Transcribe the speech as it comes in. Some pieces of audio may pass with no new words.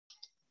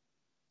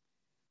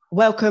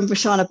Welcome,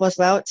 Roshana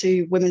Boswell,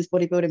 to Women's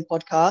Bodybuilding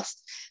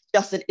Podcast.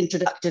 Just an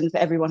introduction for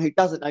everyone who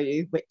doesn't know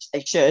you, which they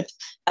should.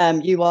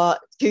 You are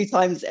 2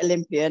 times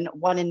Olympian,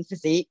 one in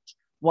physique,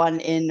 one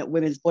in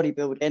women's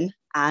bodybuilding,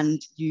 and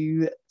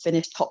you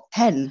finished top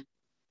 10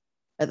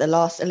 at the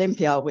last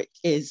Olympia, which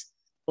is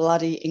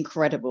bloody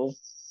incredible.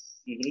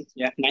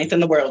 Yeah, ninth in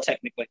the world,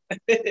 technically.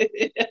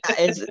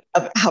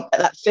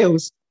 That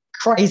feels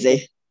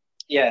crazy.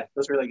 Yeah, it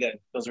was really good.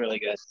 It was really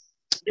good.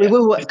 We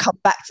will come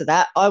back to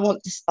that. I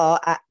want to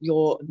start at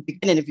the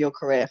beginning of your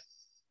career.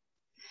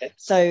 Okay.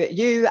 So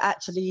your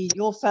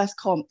first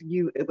comp,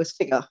 it was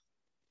figure.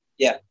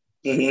 Yeah.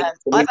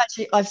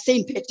 Mm-hmm. I've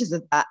seen pictures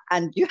of that,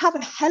 and you have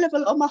a hell of a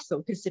lot of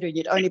muscle considering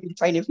you'd only been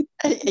training for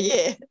a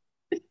year.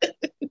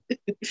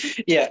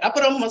 Yeah, I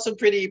put on muscle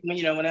pretty, when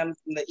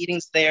the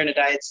eating's there and the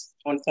diet's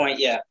on point.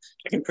 Yeah,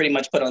 I can pretty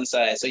much put on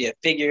size. So yeah,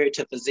 figure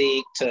to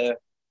physique to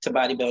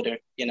bodybuilder.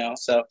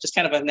 So just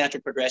kind of a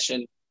natural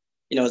progression.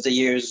 As the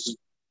years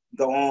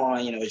go on,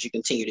 as you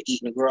continue to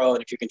eat and grow,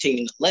 and if you're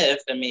continuing to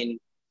lift, for me,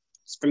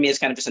 it's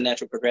kind of just a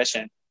natural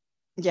progression.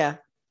 Yeah.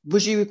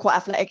 Was you quite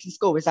athletic in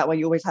school? Is that why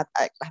you always had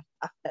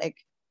athletic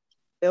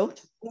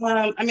build?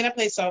 I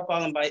played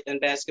softball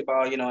and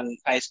basketball, in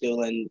high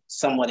school and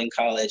somewhat in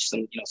college,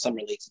 some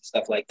summer leagues and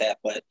stuff like that.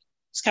 But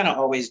it's kind of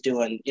always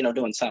doing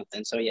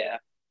something. So yeah.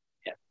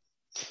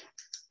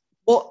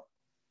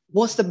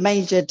 What's the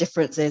major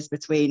differences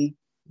between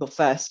your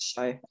first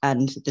show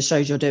and the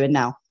shows you're doing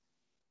now?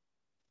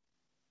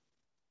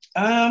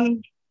 I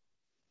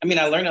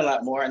learned a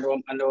lot more. I know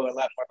a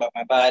lot more about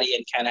my body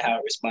and kind of how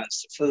it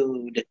responds to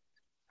food.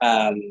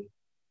 I'm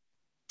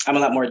a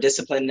lot more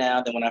disciplined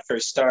now than when I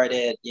first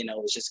started. It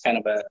was just kind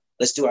of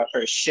let's do our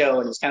first show,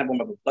 and it was kind of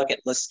more of a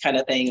bucket list kind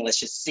of thing. Let's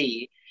just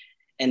see.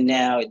 And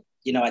now,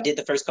 I did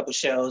the first couple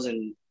shows,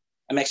 and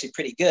I'm actually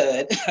pretty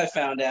good. I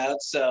found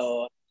out.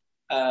 So,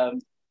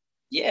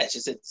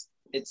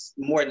 it's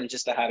more than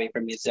just a hobby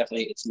for me.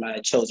 It's my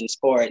chosen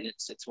sport, and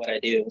it's what I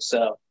do.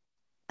 So,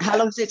 how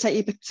long did it take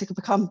you to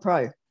become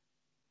pro?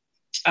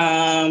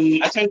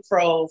 I turned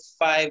pro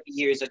 5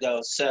 years ago,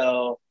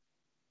 so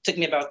it took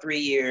me about 3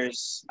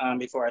 years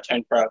before I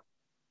turned pro.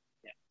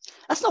 Yeah.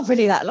 That's not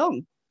really that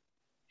long.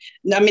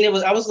 No,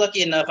 I was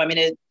lucky enough.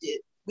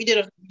 We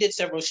did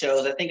several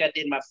shows. I think I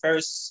did my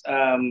first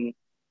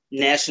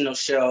national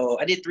show.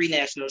 I did 3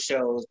 national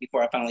shows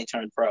before I finally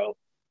turned pro.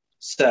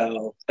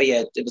 So, but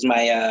yeah, it was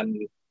my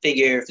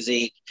figure,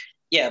 physique.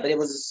 Yeah, but it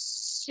was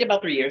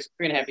about 3 years,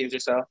 3.5 years or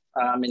so.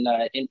 In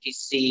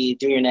NPC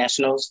Junior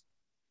Nationals.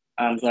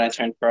 When I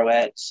turned pro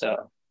at.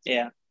 So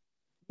yeah.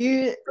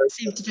 You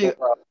seem to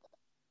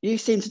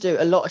do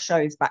a lot of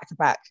shows back to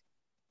back.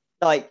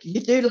 Like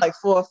you do like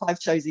 4 or 5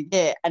 shows a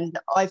year, and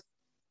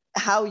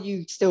how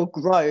you still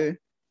grow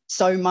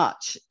so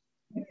much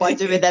by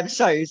doing them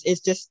shows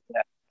is just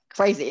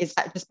crazy. Is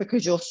that just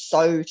because you're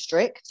so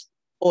strict,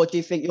 or do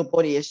you think your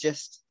body is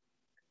just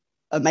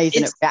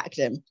amazing at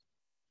reacting?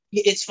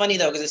 It's funny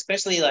though, because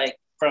especially like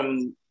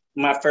from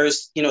my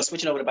first,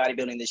 switching over to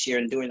bodybuilding this year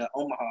and doing the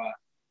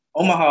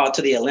Omaha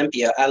to the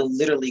Olympia, I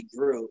literally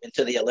grew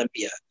into the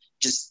Olympia.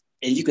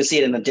 And you can see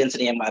it in the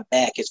density in my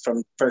back. It's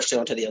from first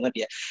show to the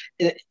Olympia.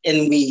 And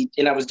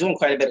I was doing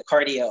quite a bit of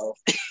cardio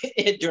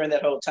during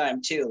that whole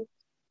time too.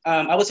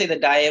 I would say the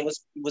diet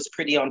was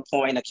pretty on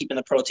point, keeping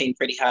the protein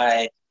pretty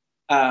high.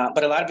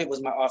 But a lot of it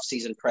was my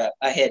off-season prep.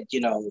 I had,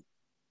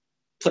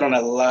 put on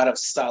a lot of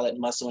solid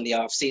muscle in the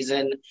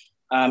off-season.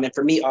 And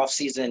for me,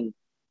 off-season,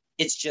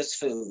 it's just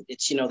food.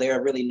 It's, there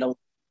are really no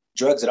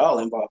drugs at all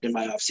involved in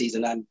my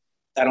off-season.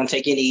 I don't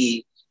take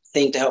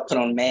anything to help put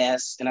on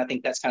mass. And I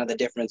think that's kind of the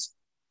difference.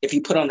 If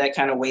you put on that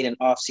kind of weight in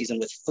off season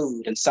with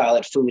food and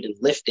solid food and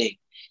lifting,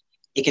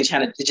 it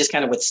just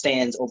kind of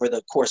withstands over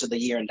the course of the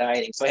year in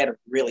dieting. So I had a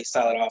really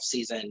solid off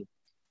season,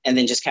 and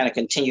then just kind of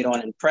continued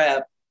on in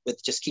prep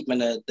with just keeping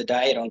the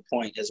diet on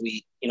point as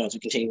we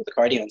continue with the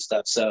cardio and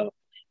stuff. So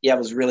yeah, I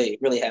was really,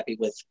 really happy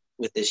with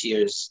this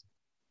year's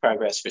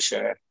progress for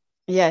sure.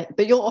 Yeah.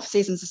 But your off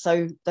seasons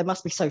they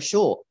must be so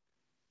short.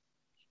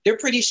 They're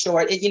pretty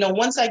short.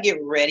 Once I get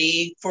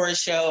ready for a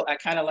show, I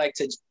kind of like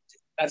to,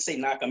 I'd say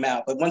knock them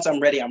out. But once I'm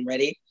ready, I'm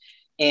ready.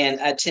 And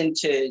I tend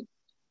to,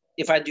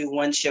 if I do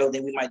one show,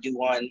 then we might do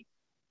one,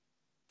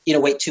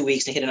 wait 2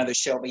 weeks to hit another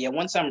show. But yeah,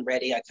 once I'm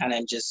ready, I kind of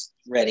am just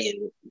ready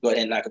and go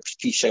ahead and knock a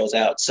few shows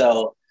out.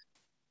 So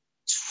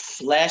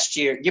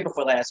year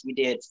before last, we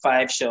did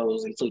 5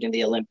 shows, including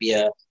the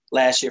Olympia.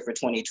 Last year for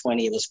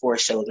 2020, it was 4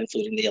 shows,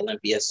 including the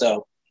Olympia.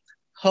 So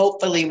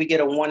hopefully we get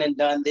a one and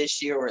done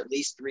this year, or at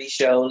least 3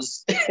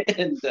 shows.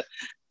 And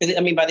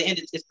by the end,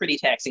 it's pretty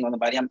taxing on the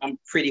body. I'm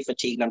pretty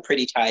fatigued. I'm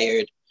pretty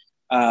tired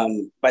by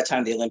the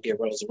time the Olympia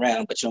rolls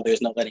around. But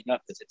there's no letting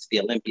up because it's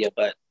the Olympia.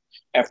 But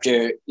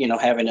after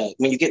having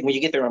when you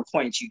get there on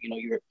point,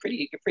 you're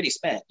pretty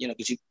spent.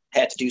 Because you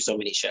had to do so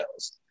many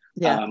shows.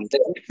 Yeah.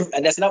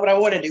 And that's not what I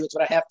want to do. It's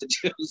what I have to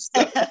do.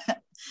 So. Yeah,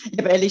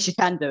 but at least you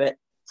can do it.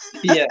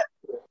 Yeah,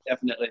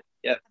 definitely.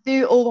 Yeah.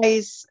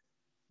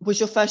 Was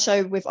your first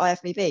show with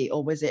IFBB,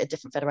 or was it a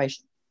different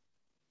federation?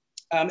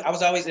 I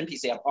was always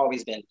NPC. I've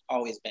always been.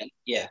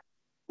 Yeah.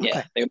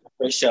 Yeah, they were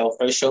my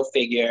first show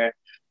figure.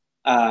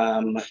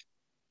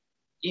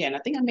 Yeah, and I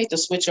think I made the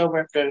switch over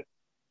after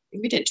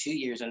we did 2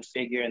 years in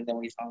figure, and then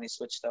we finally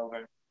switched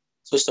over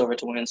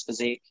to women's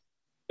physique.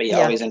 But yeah,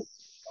 Yeah.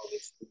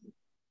 always.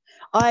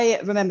 I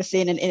remember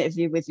seeing an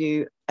interview with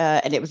you,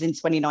 and it was in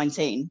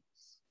 2019,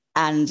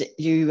 and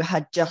you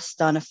had just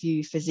done a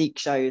few physique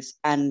shows,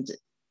 and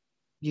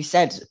you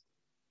said,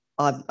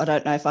 I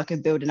don't know if I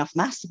can build enough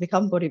mass to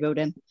become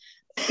bodybuilding.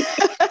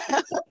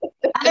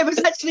 And it was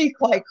actually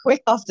quite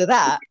quick after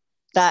that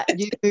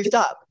you moved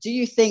up. Do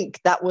you think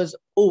that was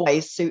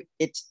always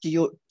suited to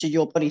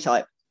your body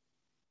type?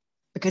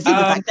 Because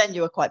even back then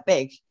you were quite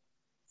big.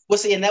 Well,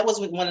 see, and that was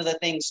one of the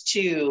things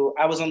too.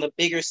 I was on the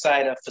bigger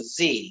side of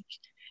physique.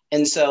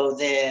 And so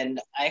then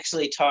I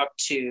actually talked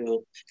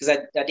to, because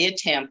I did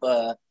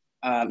Tampa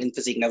in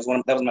physique, and that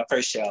was my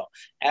first show.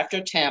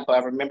 After Tampa, I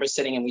remember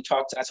sitting and I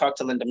talked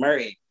to Linda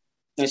Murray,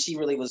 and she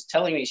really was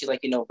telling me, she's like,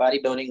 women's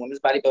bodybuilding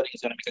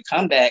is going to make a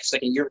comeback. She's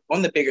like, and you're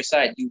on the bigger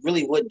side, you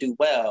really would do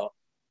well,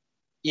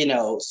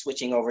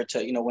 switching over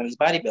to, women's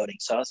bodybuilding.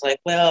 So I was like,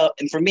 well,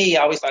 and for me,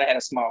 I always thought I had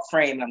a small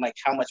frame. And I'm like,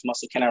 how much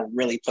muscle can I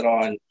really put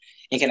on,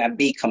 and can I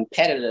be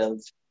competitive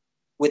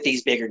with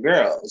these bigger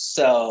girls?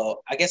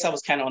 So I guess I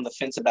was kind of on the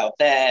fence about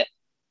that.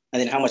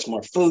 And then how much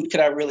more food could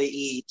I really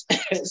eat?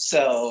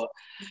 So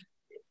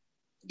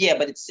yeah,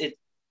 but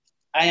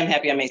I am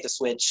happy I made the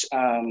switch.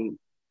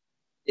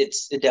 It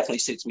definitely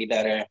suits me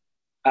better.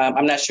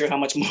 I'm not sure how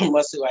much more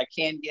muscle I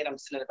can get. I'm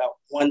sitting at about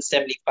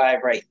 175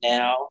 right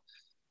now.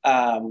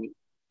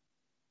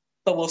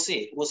 But we'll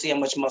see. We'll see how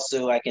much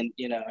muscle I can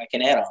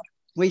add on.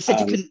 Well, you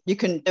said you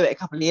couldn't do it a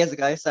couple of years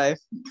ago, so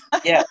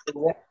yeah,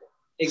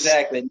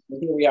 exactly.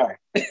 Here we are.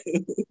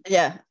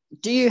 Yeah.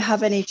 Do you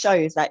have any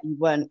shows that you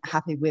weren't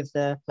happy with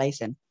the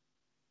placing?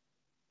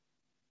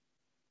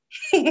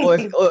 or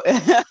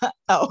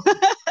oh.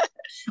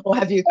 Or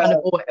have you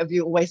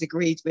always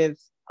agreed with,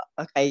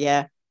 okay,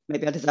 yeah,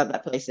 maybe I deserve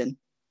that placing?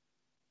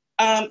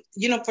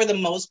 For the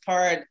most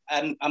part,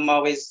 I'll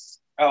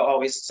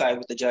always side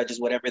with the judges,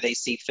 whatever they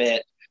see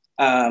fit.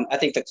 I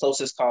think the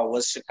closest call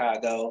was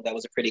Chicago. That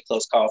was a pretty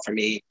close call for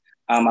me.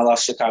 I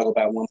lost Chicago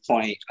by 1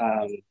 point.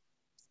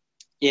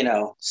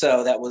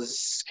 So that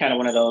was kind of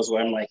one of those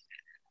where I'm like,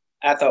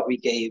 I thought we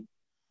gave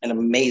an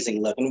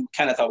amazing look, and we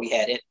kind of thought we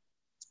had it.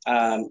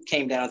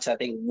 Came down to, I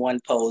think, one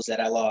pose that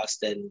I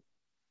lost, and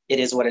it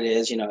is what it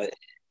is.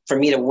 For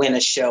me to win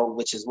a show,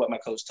 which is what my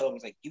coach told me,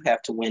 like, you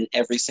have to win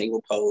every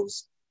single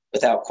pose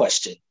without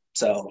question.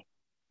 So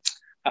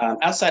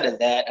outside of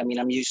that,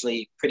 I'm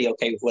usually pretty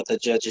okay with what the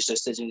judge's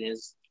decision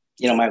is.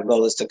 My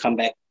goal is to come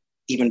back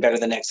even better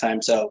the next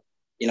time. So,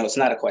 it's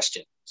not a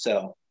question.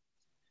 So,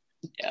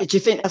 yeah. Did you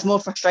think that's more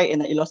frustrating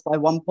that you lost by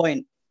 1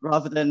 point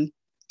rather than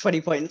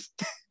 20 points?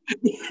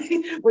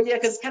 Well, yeah,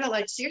 because it's kind of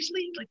like,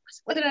 seriously, like,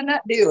 what did I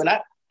not do? And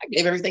I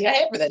gave everything I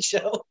had for that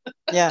show.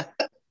 Yeah.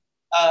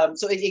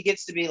 So it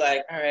gets to be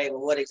like, all right,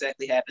 well, what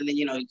exactly happened?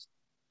 And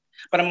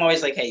but I'm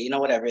always like, hey,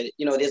 whatever. It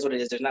is what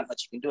it is. There's not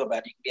much you can do about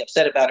it. You can be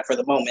upset about it for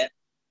the moment,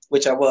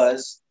 which I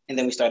was, and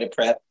then we started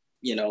prep,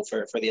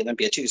 for the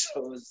Olympia too. So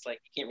it was like,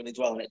 you can't really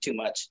dwell on it too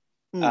much,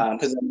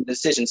 because the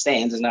decision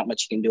stands. There's not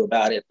much you can do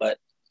about it, but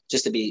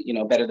just to be,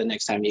 better the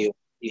next time you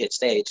hit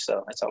stage.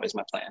 So that's always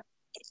my plan.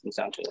 It comes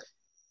down to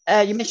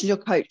it. You mentioned your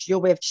coach. You're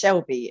with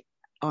Shelby,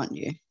 aren't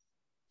you?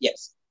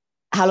 Yes.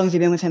 How long have you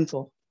been with him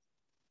for?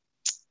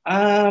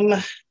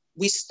 I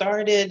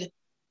started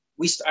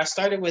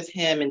with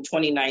him in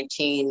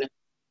 2019,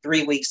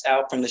 3 weeks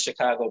out from the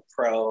Chicago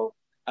Pro,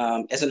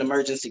 as an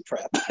emergency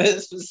prep.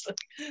 This was,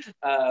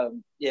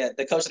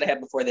 the coach that I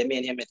had before that, me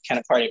and him had kind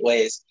of parted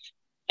ways.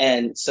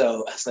 And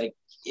so I was like,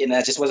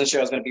 I just wasn't sure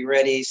I was going to be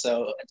ready.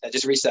 So I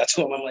just reached out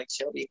to him. I'm like,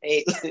 Shelby,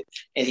 hey.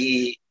 And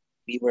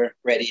we were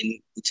ready, and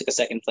he took a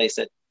second place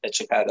at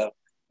Chicago.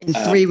 In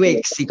 3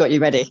 weeks, he got you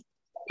ready.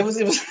 It was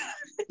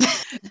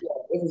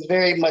it was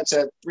very much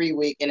a 3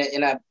 week. And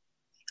I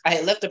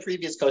had left the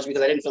previous coach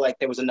because I didn't feel like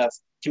there was enough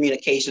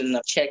communication,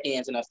 enough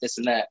check-ins, enough this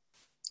and that.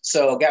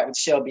 So I got with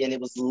Shelby, and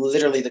it was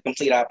literally the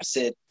complete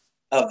opposite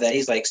of that.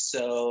 He's like,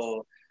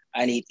 so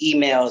I need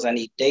emails, I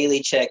need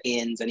daily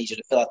check-ins, I need you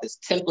to fill out this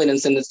template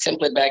and send this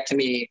template back to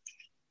me.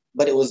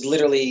 But it was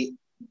literally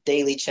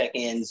daily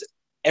check-ins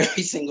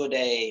every single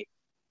day,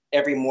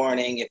 every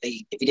morning, if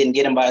you didn't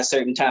get them by a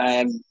certain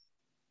time.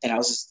 And it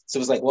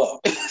was like, whoa.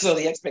 So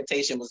the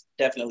expectation was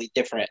definitely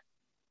different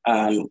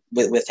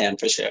with him,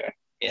 for sure.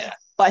 Yeah.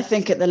 But I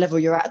think at the level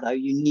you're at, though,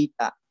 you need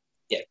that.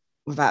 Yeah.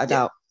 Without a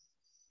doubt.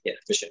 Yeah,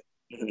 for sure.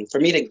 Mm-hmm. For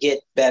me to get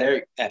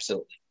better,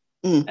 absolutely.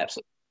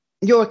 Absolutely.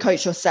 You're a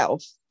coach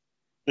yourself.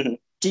 Mm-hmm.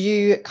 Do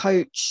you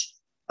coach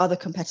other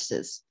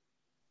competitors?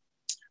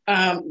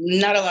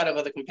 Not a lot of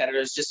other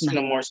competitors, just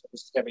more so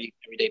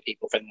everyday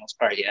people for the most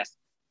part, yeah.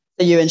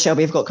 So you and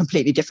Shelby have got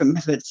completely different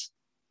methods.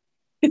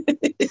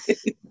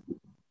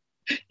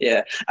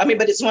 Yeah,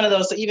 but it's one of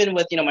those. So even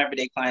with my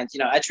everyday clients,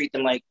 I treat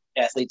them like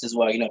athletes as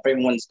well.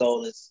 Everyone's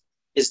goal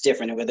is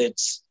different. Whether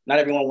it's not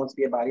everyone wants to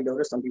be a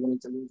bodybuilder. Some people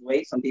need to lose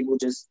weight. Some people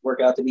just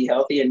work out to be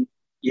healthy and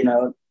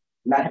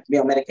not have to be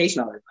on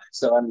medication all their life.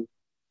 So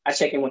I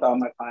check in with all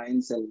my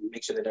clients and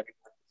make sure that everyone,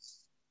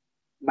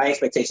 my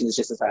expectation is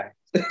just as high.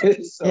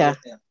 So, Yeah.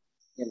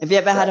 You know, Have you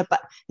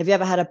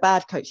ever had a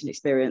bad coaching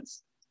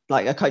experience?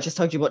 Like a coach has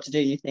told you what to do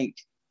and you think,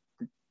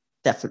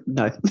 definitely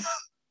no.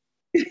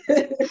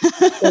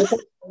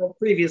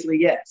 Previously,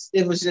 yes.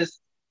 It was just,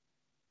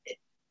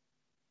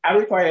 I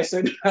require a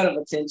certain amount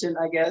of attention,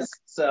 I guess.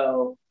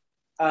 So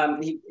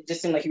he it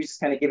just seemed like he was just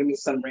kind of giving me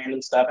some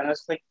random stuff. And I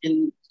was like,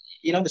 the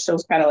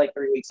show's kind of like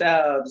 3 weeks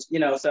out,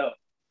 so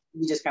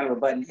we just kind of were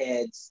butting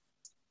heads,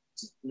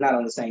 just not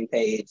on the same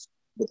page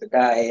with the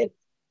diet,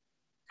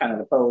 kind of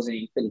the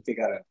posing, couldn't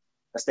figure out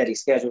a steady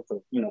schedule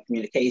for,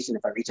 communication.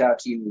 If I reach out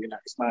to you and you're not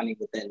responding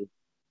within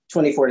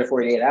 24 to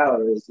 48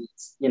 hours,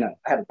 it's, I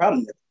have a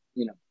problem with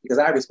it, because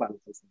I respond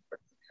within 24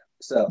 to 48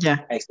 hours. So yeah.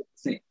 I expect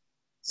the same.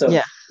 So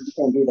you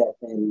can't do that.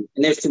 And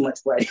there's too much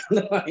writing on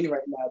the line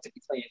right now to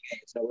be playing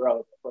games. So we're all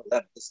at the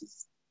level. This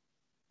is,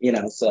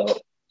 so.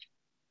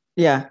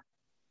 Yeah.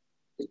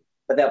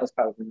 But that was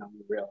probably not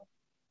a real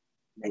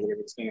negative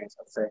experience,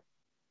 I would say.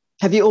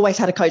 Have you always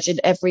had a coach in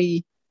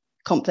every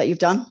comp that you've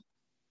done?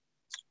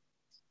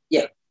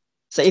 Yeah.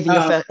 So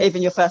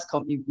even your first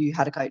comp, you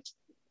had a coach?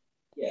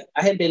 Yeah.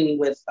 I had been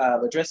with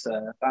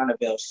Ladrissa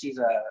Bonneville. She's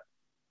a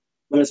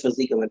women's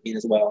physique Olympian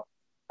as well.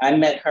 I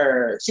met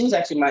her. She was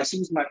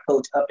my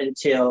coach up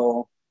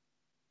until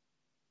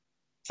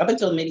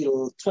maybe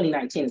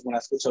 2019 is when I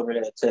switched over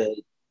to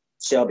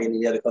Shelby and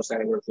the other coach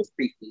that I worked with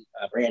briefly,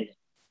 Brandon.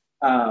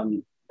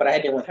 But I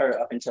had been with her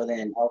up until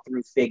then, all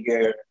through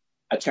figure.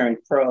 I turned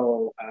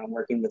pro,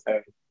 working with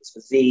her with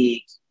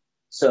physique.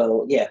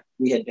 So yeah,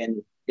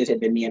 this had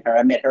been me and her.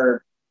 I met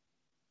her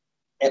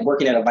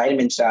working at a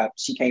vitamin shop.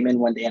 She came in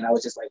one day and I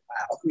was just like,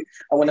 wow,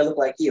 I want to look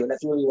like you. And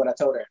that's really what I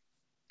told her.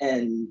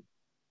 And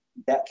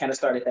that kind of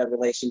started that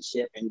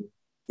relationship, and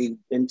we've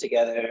been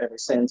together ever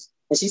since.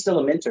 And she's still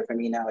a mentor for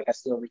me now. Like I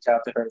still reach out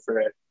to her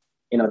for,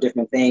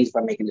 different things. If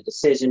I'm making a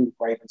decision,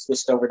 before I even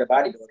switched over to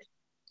bodybuilding,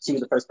 she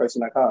was the first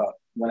person I called.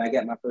 When I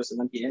got my first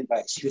Olympia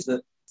invite, she was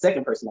the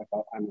second person I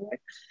called, I'm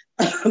like,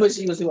 but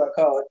she was who I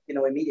called,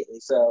 immediately.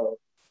 So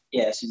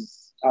yeah,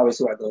 she's always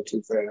who I go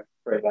to for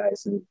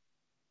advice. And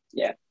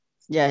yeah.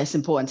 Yeah, it's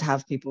important to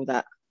have people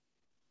that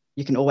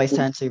you can always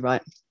turn to,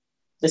 right?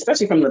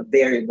 Especially from the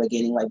very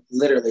beginning. Like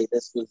literally,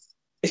 this was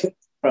she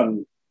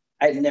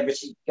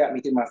got me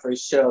through my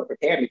first show,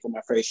 prepared me for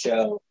my first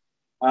show.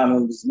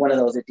 It was one of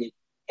those that did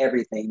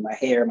everything, my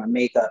hair, my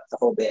makeup, the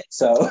whole bit.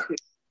 So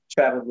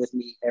traveled with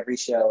me every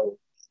show,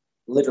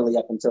 literally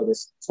up until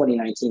this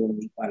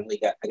 2019 when I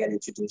got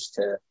introduced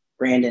to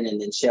Brandon and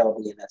then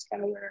Shelby, and that's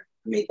kind of where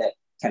I made that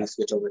kind of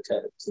switch over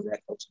to that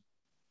coaching.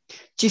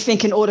 Do you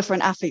think in order for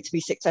an athlete to be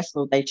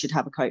successful, they should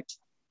have a coach?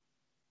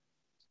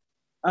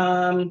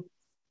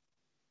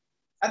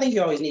 I think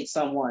you always need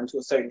someone to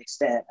a certain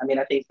extent. I mean,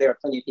 I think there are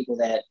plenty of people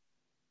that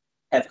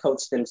have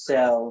coached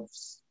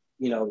themselves,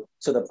 to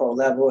the pro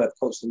level, have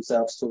coached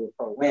themselves to a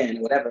pro win,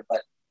 or whatever.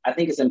 But I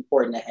think it's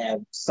important to have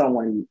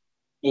someone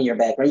in your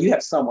background. You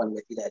have someone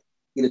with you that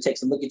either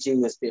takes a look at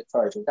you as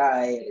far as your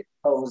diet,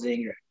 or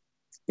posing, or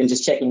and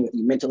just checking with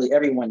you mentally.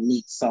 Everyone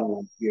needs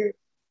someone here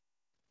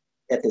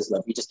at this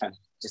level. You just kind of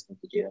need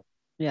to do.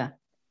 Yeah.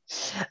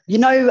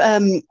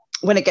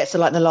 When it gets to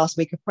like the last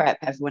week of prep,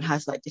 everyone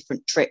has like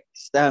different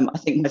tricks. I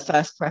think my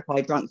first prep, I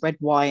drank red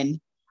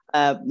wine.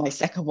 My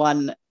second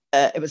one,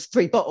 it was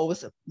 3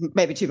 bottles,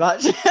 maybe too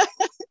much.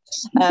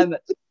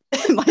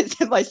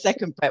 My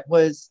second prep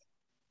was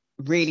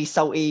really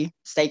salty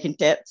steak and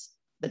chips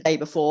the day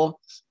before,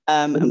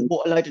 and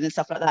water loaded and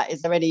stuff like that.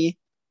 Is there any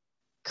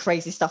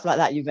crazy stuff like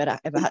that you've ever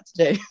had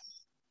to do?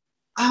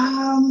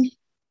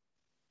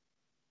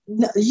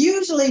 No,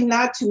 usually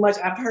not too much.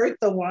 I've heard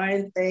the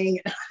wine thing.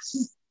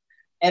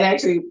 And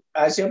actually,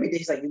 Shelby did.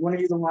 He's like, "You want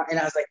to do the wine?" And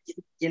I was like,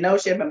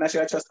 Shelby, I'm not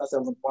sure I trust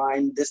myself with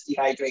wine. This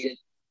dehydrated,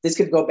 this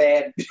could go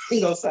bad,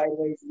 go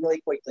sideways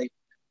really quickly.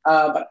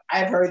 But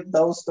I've heard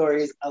those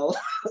stories a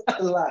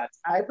lot.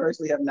 I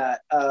personally have not.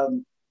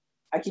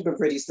 I keep it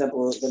pretty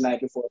simple the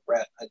night before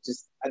prep. I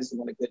just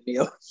want a good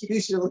meal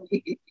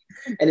usually,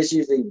 and it's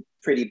usually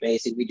pretty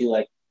basic. We do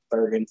like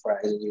burger and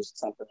fries and usually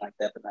something like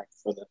that the night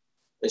before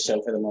the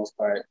show for the most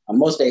part.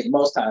 Most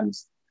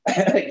times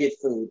I get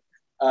food.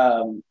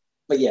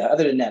 But yeah,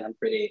 other than that, I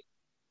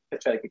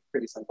try to keep it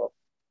pretty simple.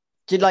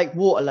 Do you like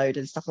water load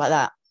and stuff like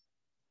that?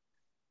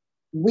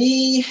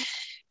 We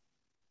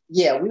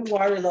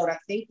water load. I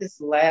think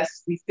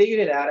we figured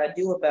it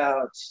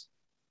out.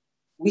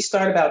 We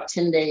start about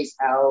 10 days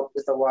out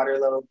with a water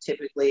load,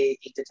 typically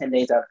 8 to 10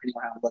 days out, depending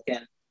on how I'm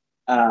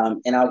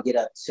looking. And I'll get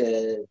up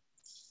to,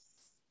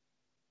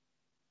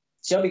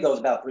 Shelby goes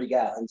about 3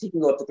 gallons. He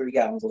can go up to 3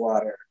 gallons of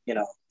water,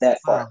 that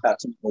far, about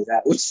 10 days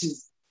out, which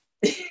is,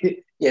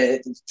 yeah,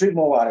 drink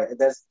more water.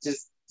 That's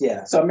just,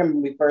 yeah. So I remember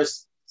when we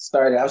first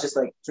started, I was just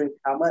like, drink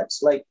how much?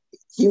 Like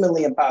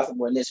humanly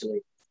impossible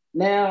initially.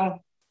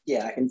 Now,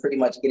 yeah, I can pretty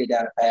much get it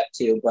down if I have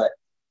to, but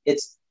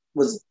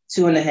was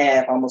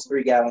 2.5, almost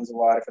 3 gallons of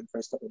water for the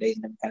first couple of days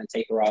and then kind of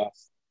taper off.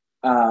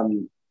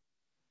 And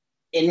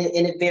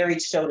it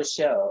varied show to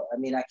show. I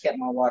mean, I kept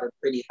my water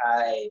pretty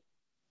high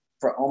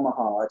for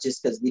Omaha,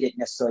 just because we didn't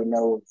necessarily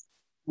know.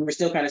 We were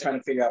still kind of trying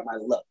to figure out my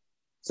look.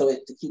 So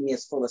to keep me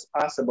as full as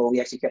possible, we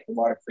actually kept the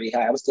water pretty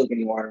high. I was still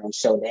getting water on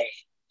show day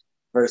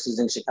versus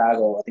in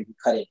Chicago. I think we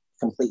cut it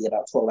completely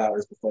about 12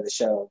 hours before the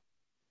show.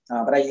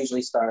 But I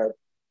usually start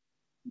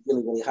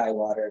really, really high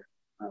water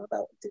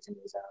about 15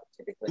 days out,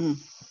 typically.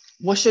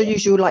 What's your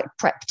usual like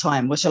prep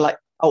time? What's your like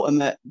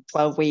ultimate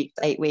 12 weeks,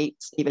 8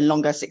 weeks, even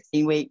longer,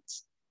 16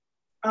 weeks?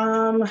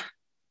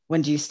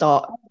 When do you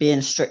start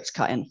being strict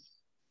cutting?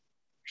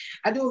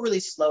 I do a really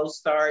slow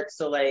start.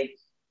 So like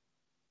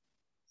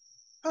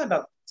probably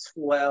about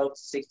 12 to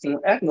 16.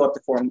 I can go up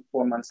to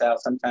 4 months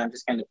out sometimes,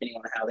 just kind of depending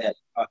on how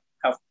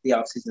the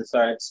off season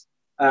starts.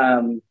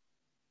 I'm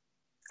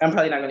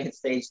probably not going to hit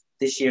stage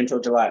this year until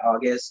July,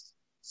 August.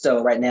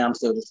 So right now I'm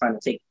still just trying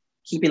to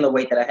keeping the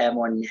weight that I have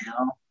on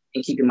now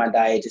and keeping my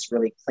diet just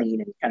really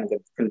clean and kind of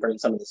converting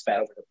some of this fat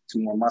over to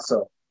more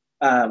muscle.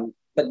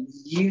 But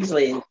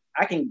usually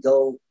I can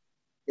go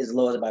as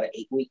low as about an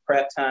 8-week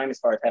prep time as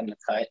far as having to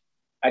cut.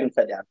 I can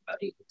cut down to about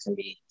 8 weeks and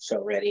be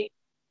show ready.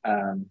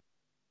 But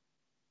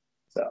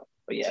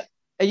yeah.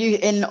 Are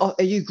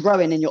you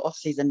growing in your off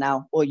season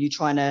now, or do you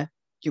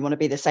want to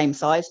be the same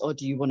size, or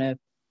do you want to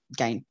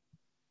gain?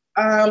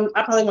 I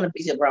probably want to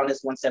be around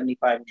this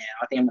 175 now.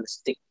 I think I'm going to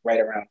stick right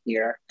around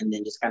here and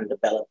then just kind of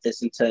develop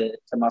this into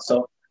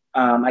muscle.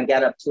 I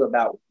got up to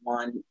about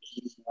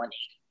 180,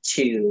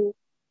 182.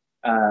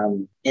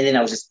 And then it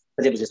was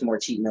just more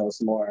cheat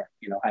meals, more,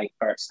 high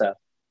carb stuff.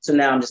 So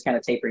now I'm just kind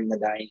of tapering the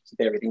diet, keep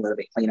everything a little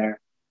bit cleaner.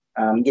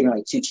 I'm getting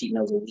like 2 cheat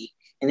meals a week,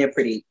 and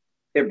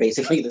they're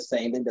basically the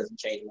same. It doesn't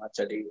change much.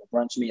 I do a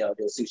brunch meal, I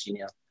do a sushi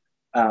meal,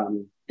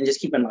 and just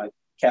keeping my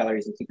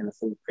calories and keeping the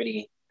food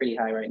pretty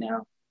high right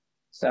now.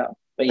 So,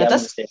 but yeah,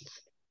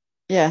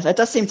 that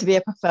does seem to be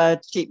a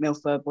preferred cheat meal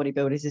for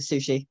bodybuilders is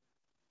sushi.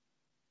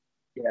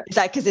 Yeah. Is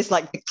that because it's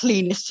like the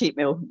cleanest cheat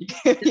meal?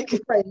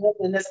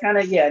 And that's kind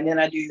of, and then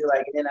I do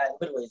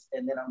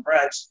and then on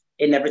brunch,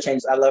 it never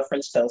changes. I love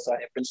French toast, so I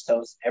have French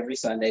toast every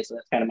Sunday, so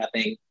that's kind of my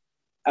thing.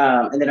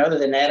 And then other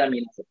than that, I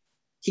mean,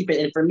 keep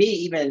it. And for me,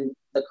 even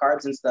the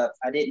carbs and stuff,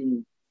 I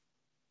didn't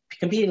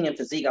competing in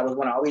physique. I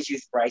always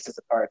use rice as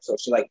a carb. So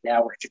like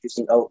now we're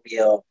introducing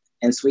oatmeal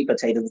and sweet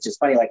potatoes, which is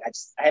funny. Like I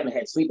haven't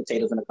had sweet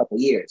potatoes in a couple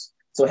of years.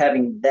 So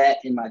having that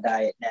in my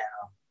diet now,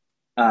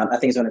 I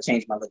think it's going to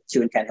change my look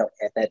too and kind of help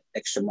add that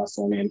extra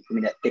muscle and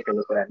that thicker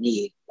look that I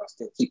need while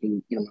still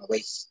keeping my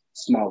waist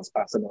small as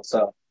possible.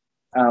 So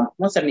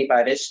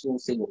 175-ish. We'll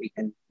see what we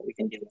can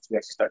do once we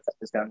actually start cutting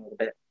this down a little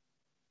bit.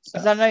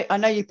 So. I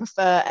know you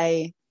prefer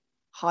a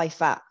high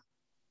fat,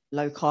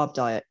 low carb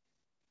diet.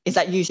 Is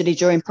that usually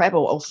during prep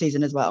or off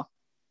season as well?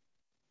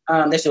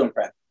 They're doing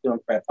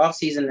prep. Off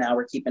season now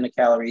we're keeping the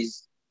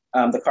calories,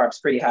 the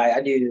carbs pretty high.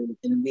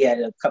 And we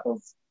added a cup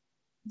of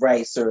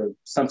rice or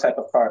some type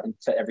of carb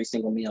into every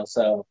single meal.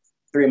 So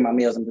 3 of my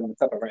meals, I'm doing a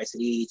cup of rice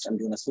at each. I'm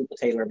doing a sweet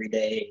potato every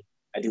day.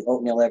 I do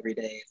oatmeal every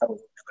day, a cup of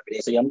oatmeal every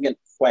day. So yeah, I'm getting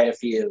quite a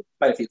few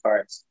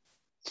carbs.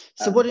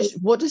 So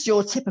what does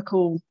your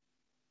typical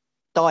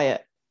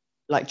diet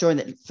like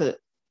for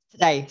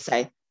today,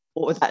 say,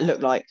 what would that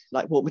look like?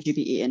 Like what would you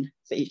be eating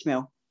for each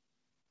meal?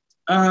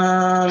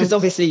 Because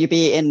obviously you'd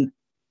be eating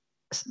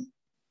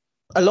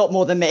a lot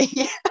more than me.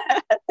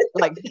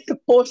 Like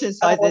portion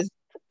sizes.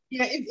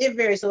 Yeah, it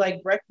varies. So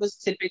like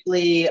breakfast,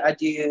 typically I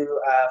do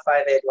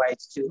 5 egg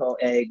whites, 2 whole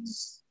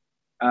eggs.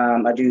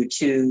 I do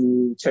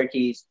 2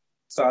 turkey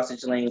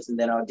sausage links, and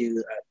then I'll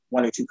do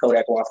 1 or 2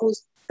 Kodak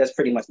waffles. That's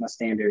pretty much my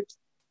standard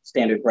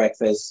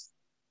breakfast.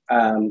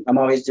 I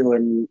always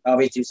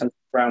do some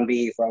ground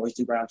beef, or I always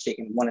do ground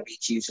chicken, 1 of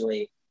each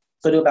usually.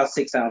 So I do about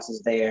 6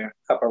 ounces there,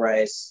 cup of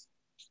rice.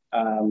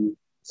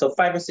 So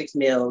 5 or 6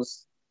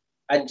 meals.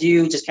 I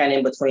do just kind of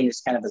in between,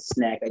 just kind of a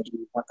snack. I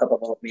do 1 cup of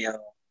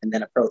oatmeal and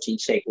then a protein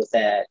shake with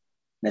that. And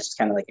that's just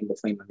kind of like in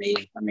between my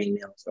main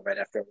meals, so right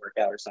after a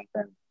workout or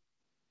something.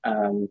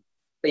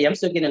 But yeah, I'm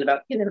still getting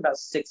about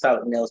 6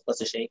 solid meals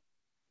plus a shake.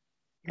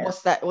 Yeah.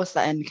 What's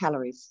that in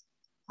calories?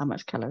 How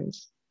much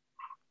calories?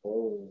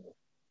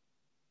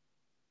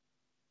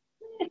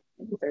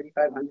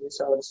 3,500 or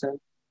so, I would say.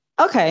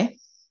 Okay.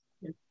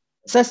 Yeah.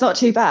 So that's not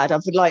too bad. I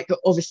would like,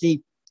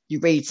 obviously you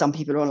read some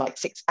people are on like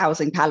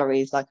 6,000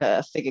 calories, like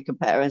a figure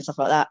compare and stuff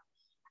like that.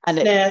 And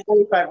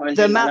 3,500.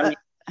 The amount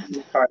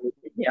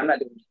I'm not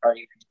doing any cardio or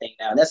anything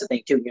now. And that's the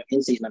thing too.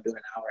 In season, I'm doing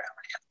an hour and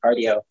a half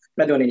cardio. I'm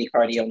not doing any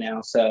cardio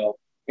now. So,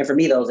 and for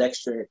me, those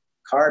extra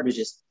carbs is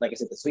just, like I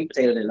said, the sweet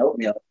potato and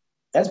oatmeal.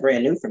 That's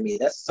brand new for me.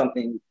 That's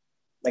something,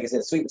 like I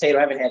said, sweet potato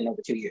I haven't had in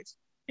over 2 years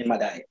in my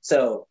diet.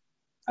 So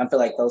I feel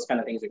like those kind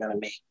of things are going to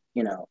make,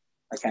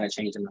 a kind of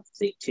change in my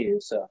physique too.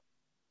 So,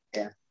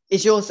 yeah.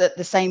 Is yours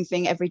the same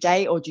thing every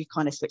day, or do you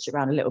kind of switch it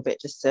around a little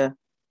bit just to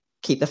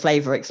keep the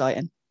flavor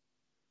exciting?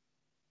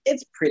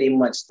 It's pretty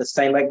much the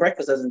same. Like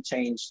breakfast doesn't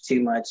change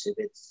too much if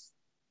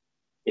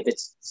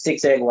it's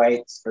 6 egg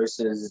whites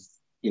versus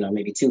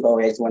maybe 2 whole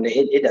eggs one day.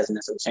 It doesn't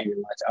necessarily change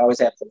much. I always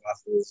have the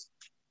waffles.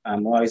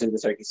 I'm always do the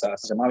turkey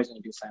sausage. I'm always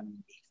going to do salmon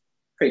and beef.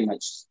 Pretty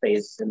much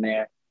stays in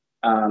there.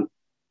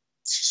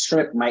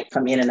 Shrimp might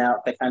come in and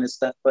out, that kind of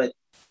stuff, but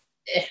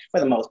For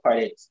the most part,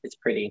 it's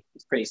pretty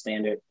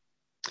standard.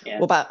 Yeah.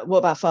 What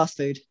about fast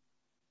food?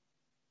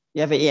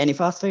 You ever eat any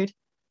fast food?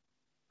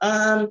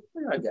 Where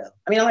do I go?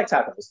 I mean, I like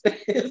tacos.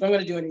 If I'm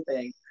gonna do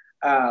anything,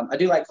 I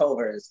do like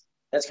Culver's.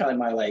 That's kind of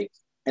my like,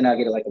 and I'll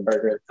get like a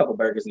couple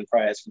burgers and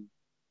fries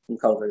from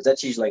Culver's.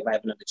 That's usually like if I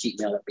have another cheat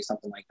meal, that'd be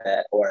something like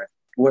that. Or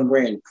when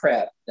we're in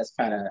prep, that's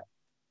kind of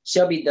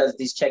Shelby does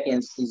these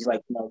check-ins. He's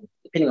like,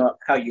 depending on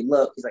how you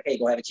look, he's like, hey,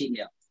 go have a cheat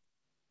meal.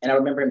 And I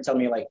remember him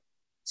telling me like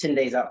 10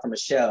 days out from a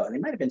show, and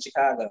it might have been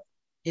Chicago.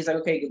 He's like,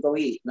 okay, go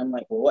eat. And I'm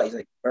like, well, what? He's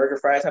like, burger,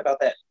 fries, how about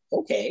that?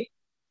 Okay.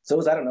 So it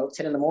was, I don't know,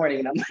 10 in the morning,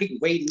 and I'm like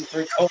waiting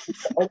for Culver's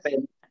to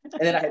open.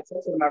 And then I had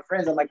texted my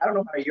friends. I'm like, I don't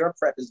know how your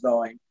prep is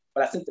going,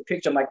 but I sent the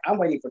picture. I'm like, I'm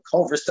waiting for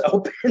Culver's to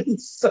open.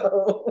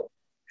 So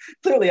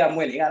clearly I'm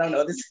winning. I don't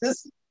know. This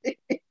is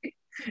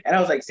and I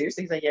was like,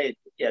 seriously? He's like,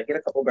 yeah, get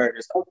a couple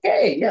burgers.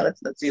 Okay, yeah,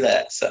 let's do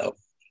that. So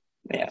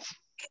yeah.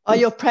 Are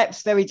your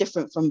preps very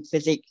different from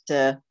physique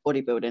to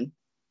bodybuilding?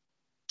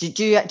 Did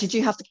you have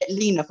to get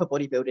leaner for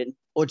bodybuilding,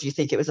 or do you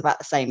think it was about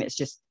the same? It's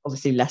just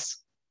obviously less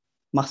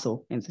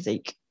muscle in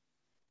physique.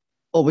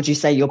 Or would you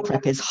say your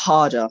prep is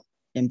harder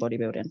in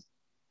bodybuilding?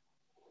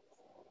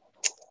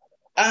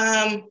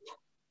 I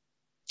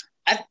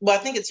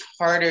think it's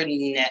harder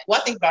now. Well,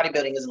 I think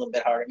bodybuilding is a little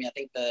bit harder.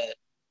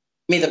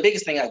 The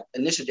biggest thing,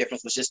 initial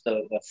difference was just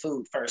the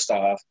food first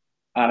off,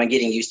 and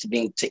getting used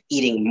to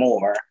eating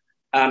more,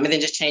 and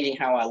then just changing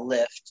how I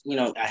lift. You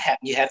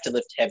have to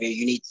lift heavier.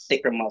 You need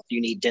thicker muscle.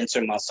 You need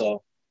denser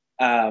muscle.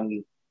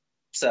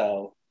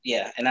 So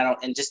yeah,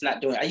 and just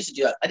not doing. I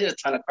did a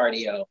ton of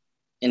cardio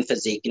in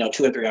physique. 2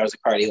 or 3 hours of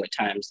cardio at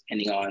times,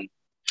 depending on,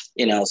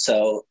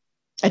 so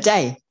a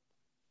day.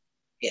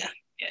 Yeah.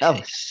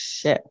 Oh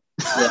shit.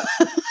 Yeah.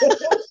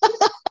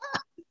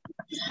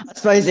 I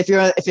suppose if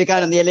you're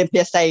going on the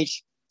Olympia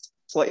stage,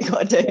 that's what you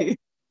got to do.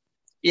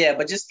 Yeah,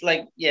 but just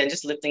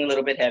lifting a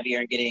little bit heavier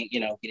and getting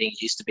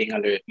used to being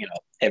under,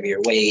 heavier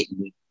weight,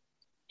 and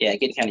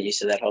getting kind of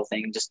used to that whole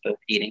thing, just the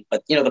eating.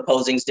 But the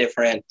posing's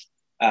different.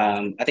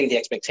 I think the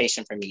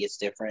expectation for me is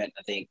different.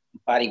 I think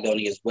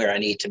bodybuilding is where I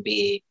need to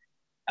be.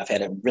 I've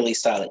had a really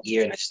solid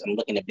year, and I'm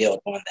looking to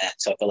build on that.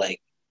 So I feel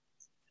like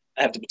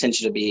I have the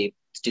potential to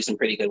do some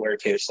pretty good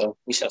work here. So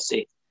we shall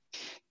see.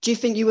 Do you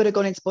think you would have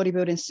gone into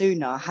bodybuilding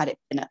sooner had it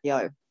been at the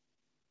O?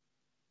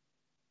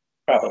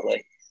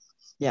 Probably.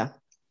 Yeah.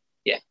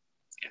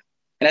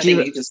 And I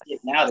think you can see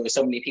it now. There were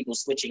so many people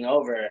switching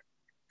over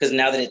because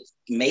now that it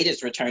made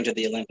its return to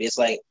the Olympia, it's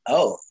like,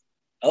 oh,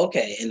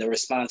 okay. And the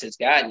response it's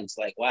gotten, it's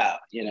like, wow,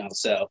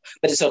 so,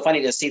 but it's so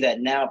funny to see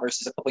that now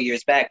versus a couple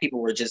years back,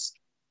 people were just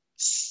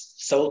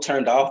so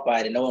turned off by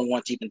it and no one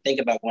wants to even think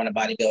about going to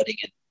bodybuilding.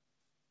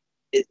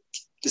 And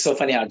it's so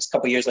funny how just a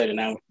couple years later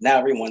now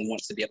everyone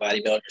wants to be a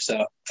bodybuilder.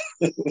 So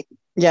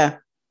yeah. Do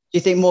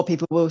you think more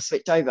people will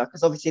switch over?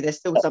 Because obviously there's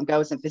still some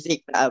girls in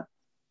physique that are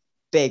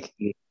big.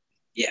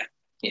 Yeah.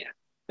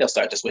 They'll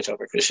start to switch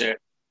over for sure.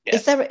 Yeah.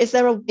 Is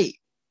there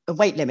a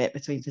weight limit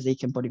between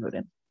physique and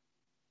bodybuilding?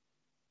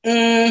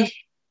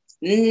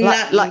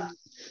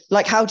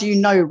 Like how do you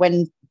know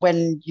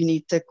when you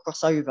need to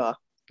cross over?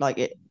 Like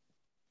it.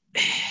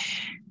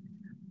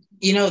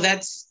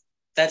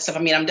 That's stuff. I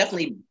mean, I'm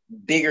definitely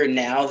bigger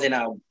now than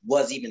I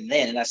was even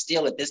then, and I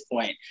still at this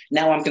point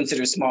now I'm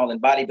considered small in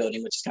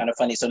bodybuilding, which is kind of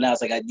funny. So now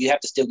it's like you have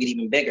to still get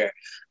even bigger.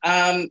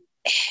 It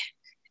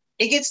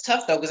gets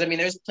tough though, because I mean,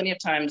 there's plenty of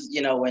times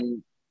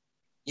when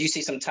you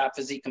see some top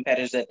physique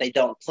competitors that they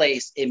don't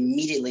place,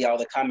 immediately all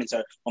the comments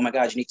are, oh my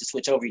God, you need to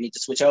switch over.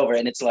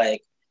 And it's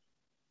like,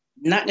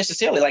 not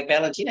necessarily. Like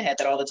Valentina had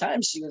that all the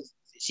time. She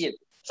had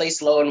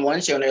placed low in one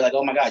show and they're like,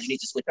 oh my God, you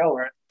need to switch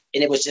over.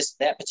 And it was just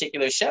that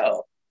particular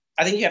show.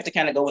 I think you have to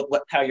kind of go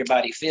with how your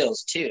body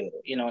feels too,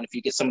 and if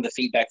you get some of the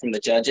feedback from the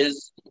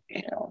judges,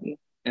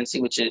 and see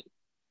what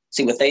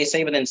they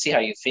say, but then see how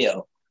you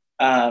feel.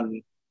 I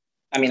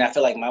mean, I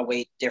feel like my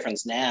weight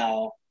difference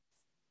now,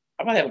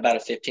 I probably have about a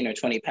 15 or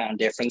 20 pound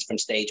difference from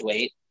stage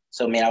weight.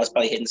 So, I mean, I was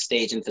probably hitting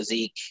stage in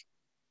physique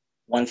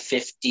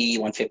 150,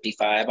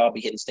 155. I'll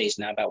be hitting stage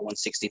now about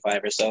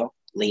 165 or so,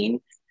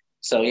 lean.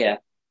 So, yeah.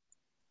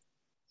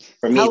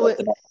 For me, that's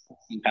about a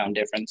 15 pound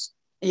difference.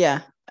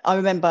 Yeah. I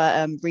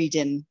remember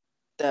reading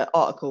the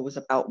article was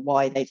about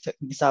why they took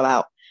me so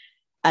out.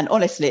 And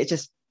honestly, it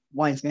just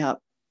winds me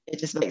up. It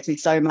just makes me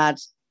so mad.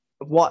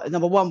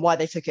 Number one, why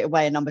they took it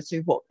away, and number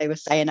two, what they were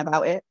saying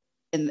about it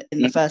in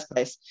the first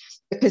place.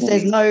 Because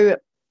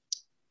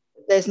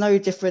there's no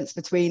difference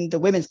between the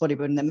women's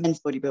bodybuilding and the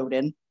men's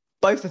bodybuilding.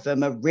 Both of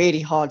them are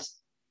really hard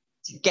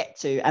to get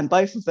to, and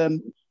both of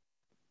them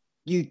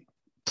you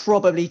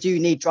probably do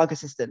need drug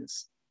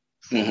assistance.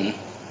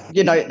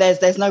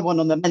 There's no one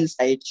on the men's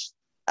stage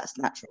that's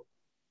natural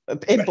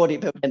in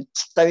bodybuilding.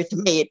 So to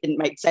me, it didn't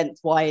make sense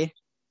why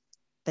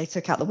they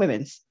took out the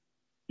women's.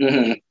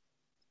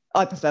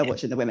 I prefer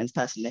watching the women's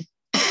personally.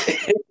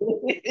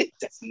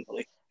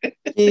 Definitely.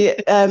 You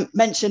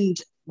mentioned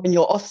when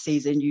you're off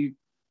season, you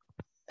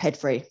head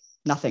free,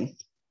 nothing.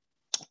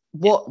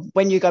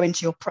 When you go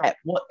into your prep,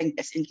 what thing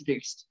gets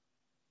introduced?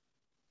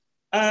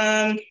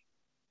 It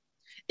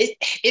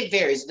It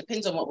varies. It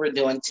depends on what we're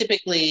doing.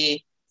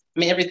 Typically, I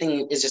mean,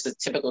 everything is just a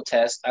typical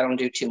test. I don't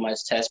do too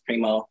much test,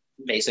 primo,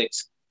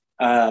 basics,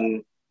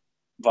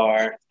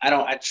 VAR.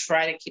 I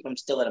try to keep them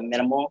still at a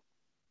minimal.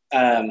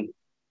 Um,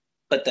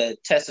 but the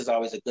test is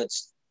always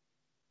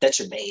that's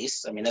your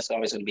base. I mean, that's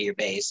always going to be your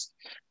base.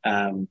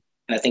 And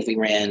I think we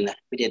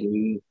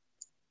did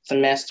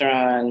semester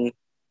on,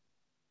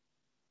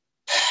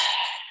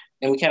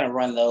 and we kind of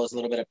run those a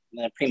little bit of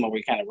primo.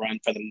 We kind of run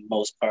for the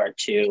most part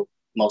too,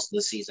 most of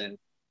the season.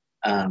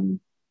 And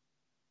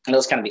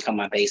those kind of become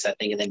my base, I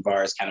think, and then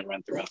VARs kind of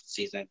run throughout the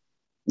season.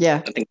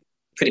 Yeah, I think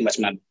pretty much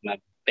my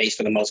base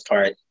for the most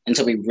part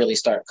until we really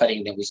start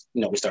cutting. Then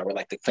we start with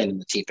like the Clean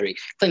and the T3.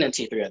 Clean and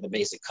T3 are the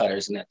basic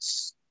cutters, and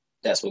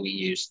that's what we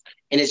use.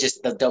 And it's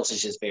just the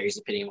dosage just varies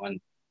depending on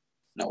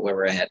where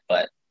we're at.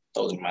 But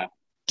those are my.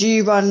 Do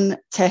you run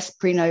test,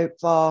 primo,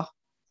 VAR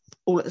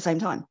all at the same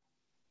time?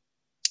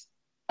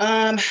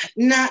 No.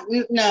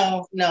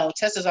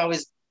 Test is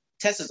always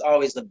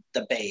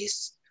the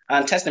base.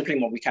 Test and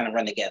primo we kind of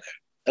run together.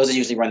 Those are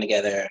usually run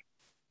together.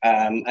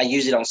 I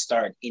usually don't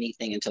start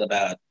anything until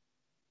about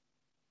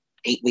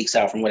 8 weeks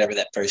out from whatever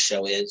that first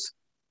show is.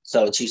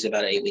 So it's usually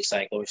about an 8-week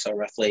cycle or so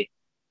roughly.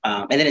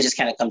 And then it just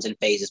kind of comes in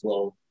phases.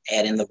 We'll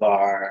add in the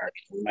VAR.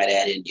 We might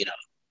add in,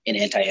 an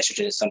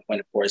anti-estrogen at some point,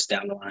 of course,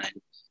 down the line.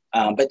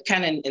 But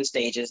kind of in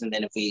stages. And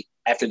then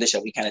after the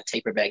show, we kind of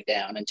taper back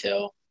down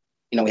until,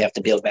 we have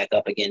to build back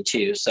up again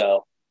too.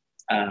 So,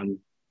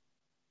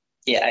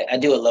 I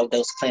do a low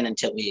dose clean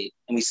until we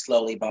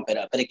slowly bump it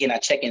up. But again, I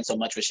check in so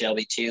much with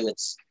Shelby too.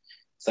 It's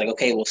like,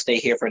 okay, we'll stay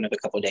here for another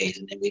couple of days.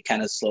 And then we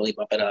kind of slowly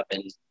bump it up.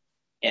 And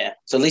yeah,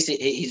 so at least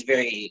he's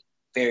very,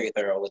 very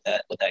thorough with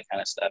that kind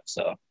of stuff.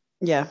 So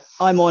yeah,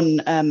 I'm on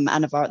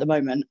Anavar at the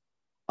moment.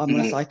 I'm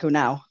on a cycle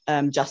now,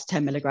 just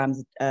 10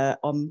 milligrams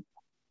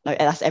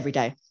that's every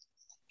day.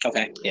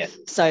 Okay, yeah.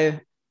 So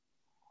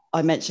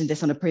I mentioned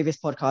this on a previous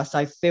podcast.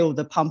 I feel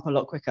the pump a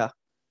lot quicker.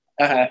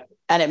 Uh-huh.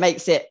 And it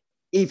makes it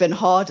even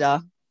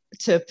harder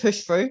to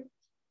push through.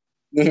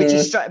 Which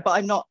is but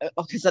I'm not,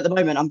 because at the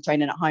moment I'm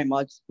training at home.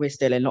 We're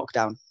still in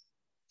lockdown.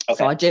 Okay.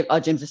 So our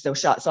gyms are still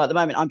shut. So at the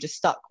moment I'm just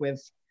stuck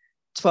with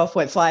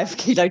 12.5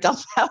 kilo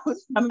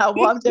dumbbells. No matter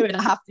what I'm doing,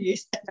 I have to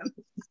use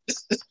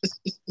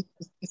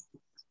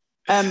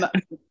them.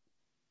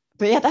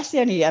 But yeah, that's the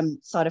only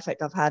side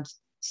effect I've had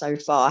so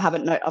far.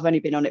 I've only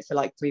been on it for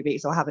like 3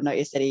 weeks, so I haven't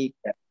noticed any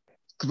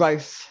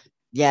growth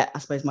yet. I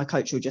suppose my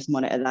coach will just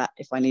monitor that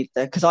if I need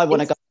to, because I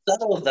want to go.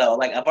 Subtle though,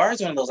 like a VAR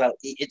is one of those.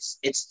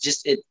 It's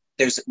just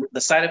there's the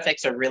side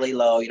effects are really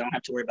low. You don't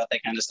have to worry about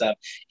that kind of stuff.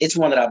 It's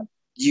one that I've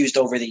used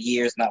over the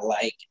years and I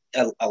like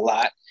a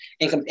lot.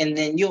 And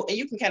then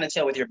you can kind of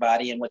tell with your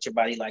body and what your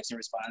body likes and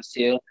responds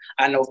to.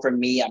 I know for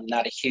me, I'm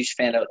not a huge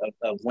fan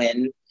of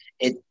wind.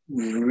 It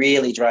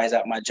really dries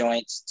out my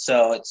joints.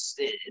 So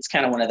it's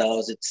kind of one of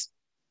those.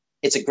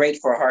 It's a great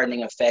for a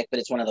hardening effect, but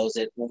it's one of those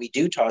that when we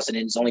do toss it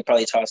in, it's only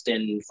probably tossed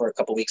in for a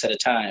couple of weeks at a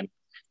time,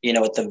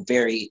 at the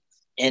very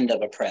end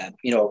of a prep,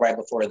 right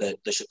before the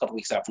couple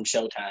weeks out from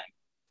showtime.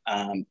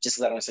 Just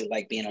because I don't necessarily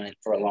like being on it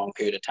for a long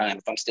period of time.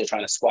 If I'm still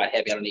trying to squat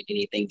heavy, I don't need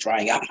anything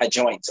drying out my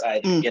joints.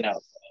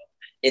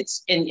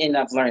 It's and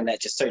I've learned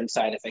that just certain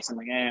side effects. I'm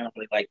like, I don't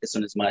really like this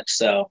one as much.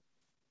 So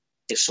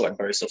it's short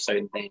bursts of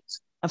certain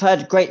things. I've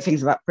heard great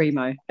things about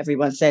primo.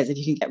 Everyone says if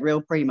you can get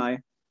real primo,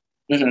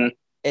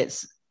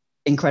 it's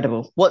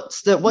incredible.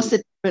 What's the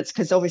difference?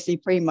 Because obviously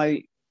primo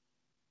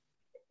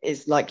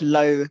is like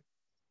low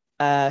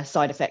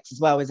side effects as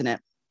well, isn't it?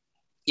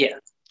 Yeah.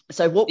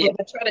 So what? Yeah,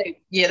 that's what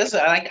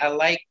I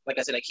like. Like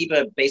I said, I keep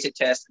a basic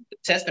test. The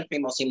test and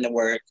primo seem to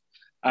work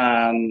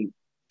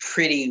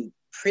pretty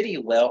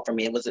well for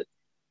me.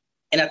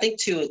 And I think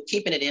too,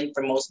 keeping it in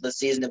for most of the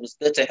season, it was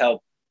good to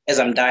help as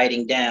I'm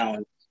dieting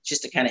down,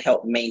 just to kind of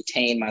help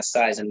maintain my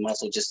size and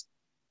muscle just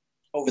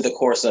over the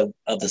course of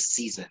the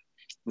season. It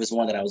was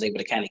one that I was able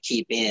to kind of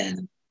keep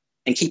in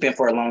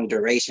for a long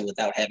duration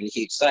without having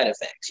huge side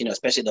effects.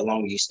 Especially the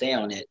longer you stay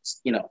on it,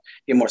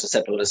 you're more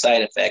susceptible to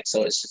side effects.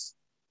 So it's just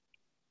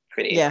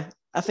pretty. Yeah,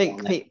 I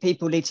think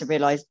people need to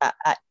realize that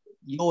at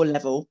your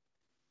level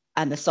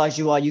and the size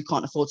you are, you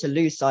can't afford to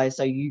lose size,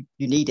 so you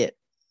need it.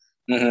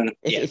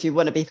 If you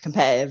want to be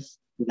competitive,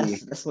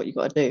 that's what you've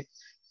got to do.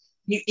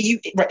 You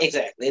right,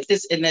 exactly. At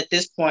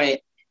this point,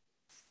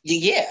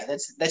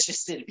 that's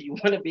just it. If you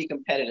want to be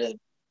competitive,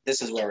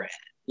 this is where we're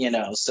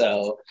at.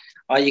 So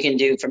all you can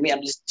do for me,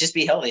 I'm just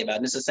be healthy about it.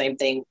 And it's the same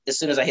thing as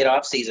soon as I hit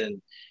off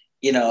season.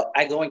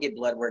 I go and get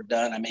blood work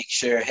done. I make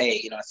sure,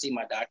 hey, I see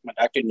my doctor. My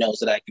doctor knows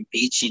that I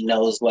compete. She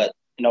knows what,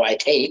 I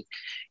take,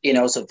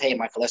 so, hey,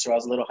 my cholesterol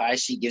is a little high.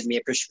 She gives me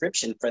a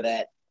prescription for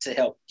that to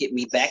help get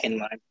me back in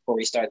line before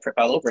we start prep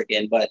all over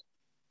again. But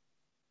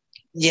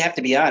you have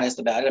to be honest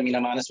about it. I mean,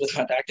 I'm honest with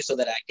my doctor so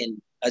that I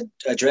can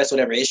address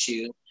whatever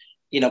issue,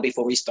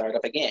 before we start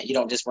up again. You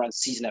don't just run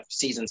season after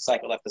season,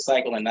 cycle after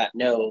cycle and not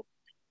know.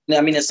 Now,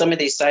 I mean, in some of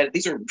these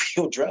these are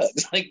real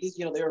drugs. Like,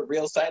 there are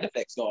real side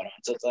effects going on.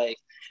 So it's like,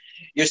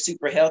 you're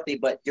super healthy,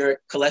 but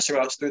your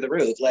cholesterol is through the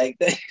roof. Like,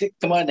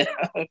 come on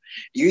now.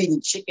 You're eating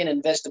chicken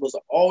and vegetables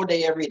all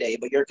day, every day,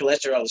 but your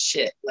cholesterol is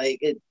shit.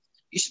 Like,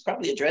 you should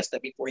probably address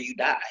that before you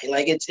die.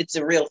 Like it's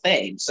a real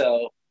thing.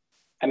 So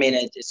I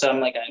mean, so I'm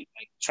like, I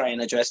try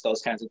and address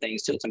those kinds of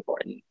things too. It's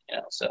important, you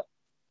know. So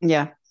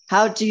Yeah.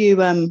 How do you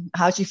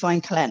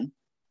find Clen?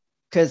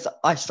 Because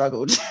I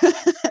struggled.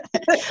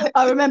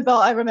 I remember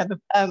I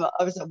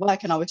was at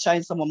work and I was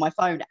showing someone my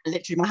phone and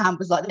literally my hand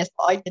was like this,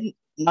 but I didn't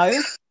know.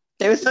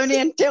 It was only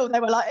until they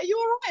were like, "Are you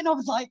all right?" And I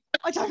was like,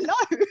 "I don't know."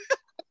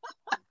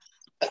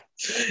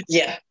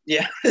 yeah.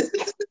 It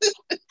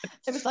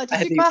was like,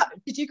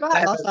 "Did you go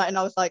out last night?" And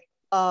I was like,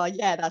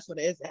 yeah, that's what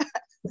it is."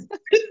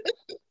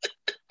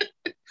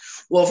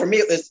 Well, for me,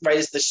 it's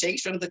the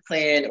shakes from the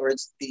clan, or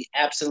it's the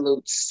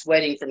absolute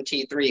sweating from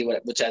T3,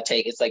 which I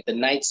take. It's like the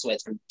night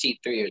sweats from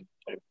T3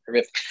 or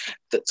horrific.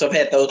 So I've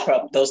had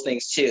those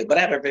things too. But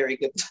I have a very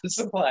good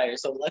supplier,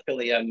 so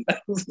luckily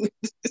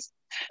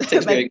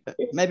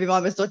maybe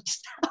mine was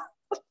just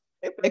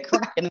we're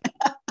cracking.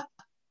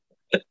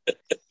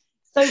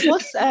 So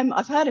what's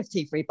I've heard of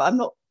T3, but I'm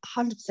not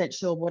 100%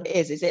 sure what it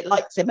is. Is it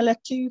like similar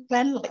to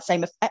Glenn, like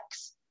same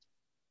effects?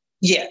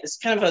 Yeah, it's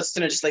kind of a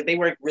synergist. Like they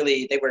work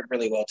really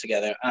well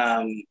together.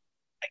 I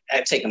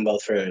take them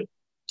both for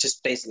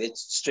just basically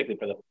it's strictly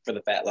for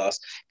the fat loss.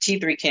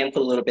 T3 can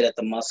put a little bit at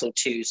the muscle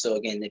too. So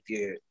again,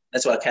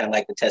 that's why I kind of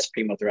like to test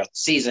Primo throughout the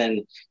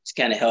season to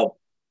kind of help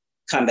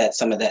combat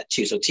some of that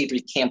too. So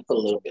T3 can put a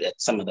little bit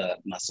at some of the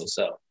muscle.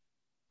 So,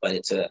 but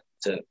it's a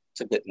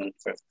good one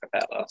for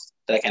fat loss.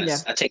 That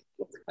I take it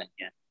with the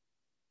yeah.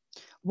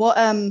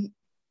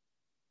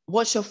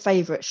 What's your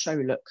favorite show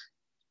look?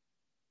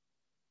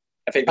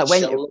 My favorite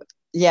show look?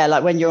 Yeah,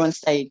 like when you're on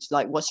stage,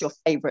 like what's your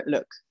favorite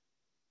look?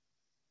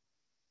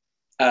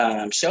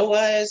 Show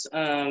wise,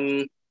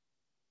 I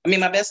mean,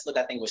 my best look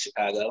I think was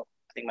Chicago.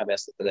 I think my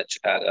best look was at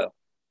Chicago.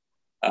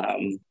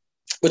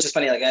 Which is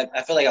funny. Like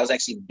I feel like I was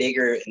actually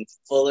bigger and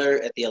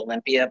fuller at the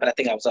Olympia, but I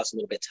think I was also a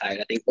little bit tired.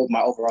 I think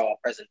my overall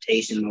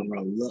presentation,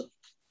 overall look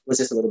was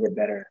just a little bit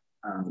better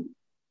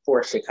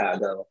for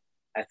Chicago.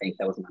 I think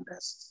that was my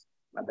best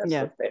look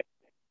there.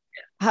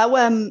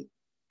 Yeah.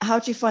 How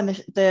do you find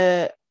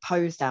the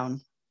pose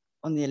down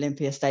on the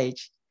Olympia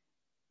stage?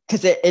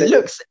 Because it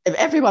looks,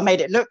 everyone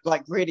made it look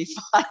like really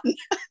fun.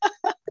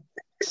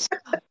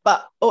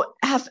 But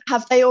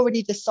have they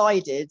already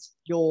decided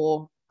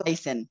your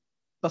placing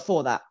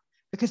before that?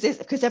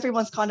 Because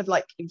everyone's kind of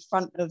like in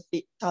front of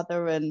each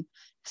other and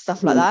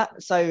stuff like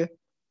that. So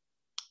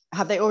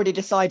have they already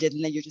decided,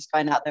 and then you're just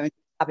going out there and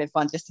having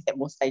fun just to get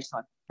more stage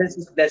time?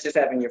 That's just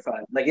having your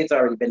fun. Like it's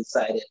already been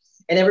decided,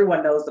 and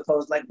everyone knows the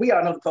pose. Like we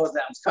all know the pose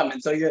down's coming.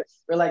 So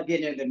we're like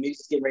getting in the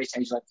music's getting ready to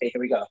change. Like, hey,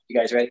 here we go. You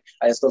guys ready?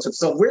 All right, let's go.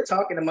 So we're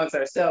talking amongst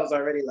ourselves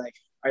already. Like,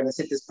 all right, let's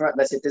hit this front.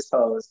 Let's hit this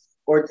pose.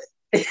 Or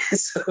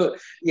so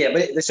yeah,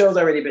 but the show's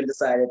already been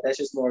decided. That's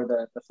just more of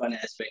the fun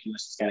aspect, and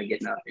just kind of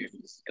getting out there,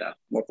 and just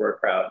more for a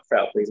crowd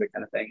pleaser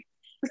kind of thing.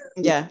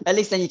 Yeah, at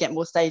least then you get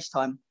more stage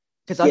time.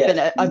 Because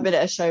I've been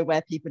at a show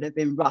where people have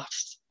been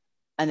rushed,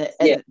 and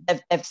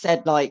they've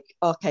said like,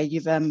 okay,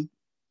 you've only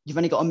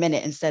got a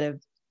minute instead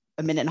of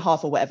a minute and a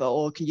half or whatever,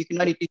 or you can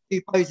only do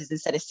 2 poses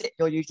instead of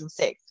your usual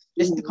 6,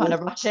 just to kind of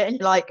rush it. And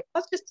you're like,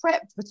 I've just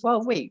prepped for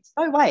 12 weeks.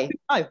 No way,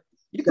 no,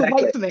 you can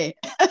wait for me.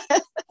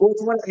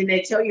 And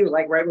they tell you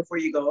like right before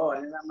you go on,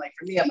 and I'm like,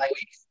 for me, I'm like,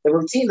 wait, the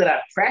routine that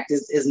I've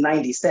practiced is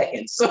 90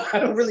 seconds, so I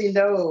don't really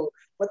know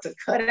what to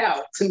cut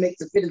out to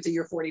fit into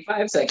your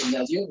 45 seconds.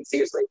 Now, you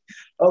seriously?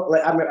 Oh,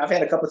 like I've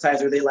had a couple of times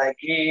where they're like,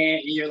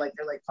 and you're like,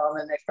 they're like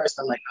calling the next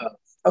person. I'm like,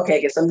 oh, okay,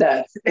 I guess I'm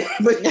done.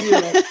 But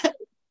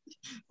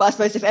but I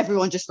suppose if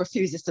everyone just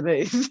refuses to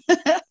move,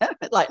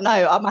 like, no,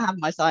 I'm gonna have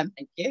my time,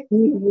 thank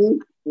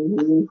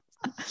you.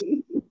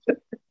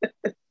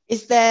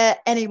 Is there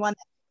anyone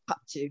up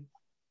to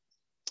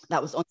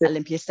that was on the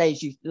Olympia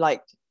stage, you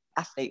like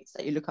athletes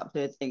that you look up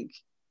to and think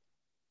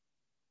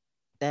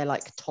they're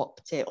like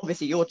top tier?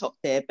 Obviously you're top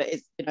tier, but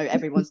it's,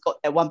 everyone's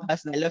got their one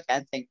person they look at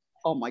and think,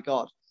 oh my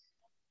god.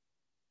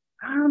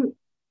 I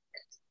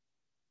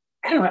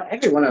don't know,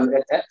 everyone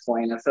at that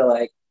point I feel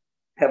like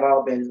have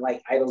all been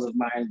like idols of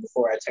mine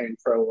before I turned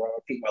pro, or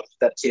people I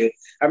looked up to.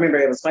 I remember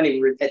it was funny,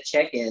 we were at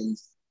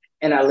check-ins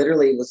and I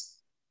literally was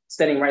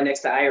standing right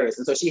next to Iris,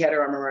 and so she had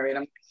her arm around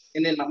me,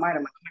 and in my mind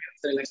I'm like, oh my god, I'm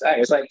standing next to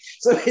Iris. Like,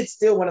 so it's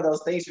still one of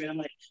those things for me. I'm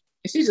like,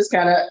 she's just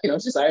kind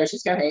of, she's Irish,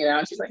 she's kind of hanging out,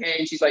 and she's like, hey,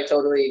 and she's like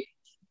totally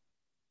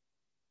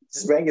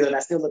just regular, and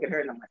I still look at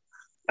her and I'm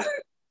like,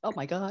 oh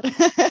my god.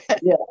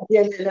 yeah,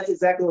 and that's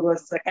exactly what it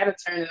was. It's like I had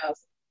to turn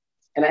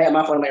and I had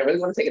my phone. I'm like, I really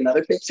want to take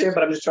another picture,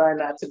 but I'm just trying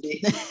not to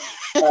be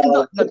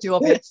not too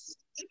obvious.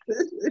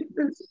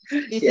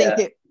 Do you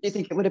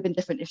think it would have been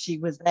different if she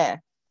was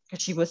there?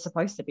 Because she was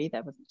supposed to be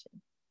there, wasn't she?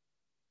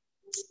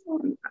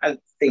 I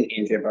think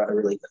Andrea brought a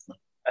really good look.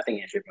 I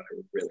think Andrea brought a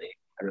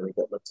really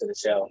good look to the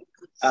show.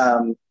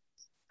 I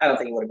don't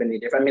think it would have been any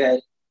different. I mean,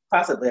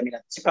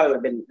 she probably would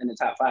have been in the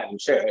top 5, I'm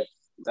sure.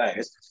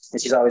 And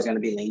she's always going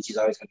to be lean. She's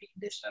always going to be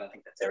conditioned. I don't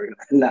think that's ever going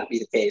to not be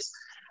the case.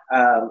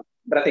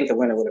 But I think the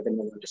winner would have been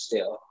the winner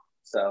still.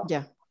 So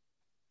yeah.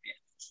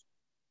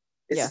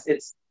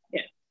 It's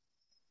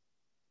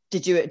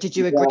Did you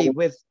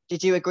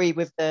agree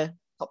with the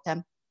top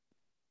 10?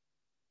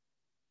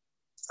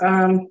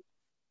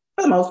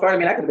 for the most part. I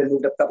mean, I could have been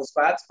moved up a couple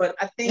spots, but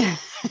I think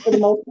for the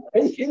most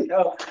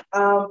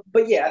part,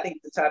 but yeah, I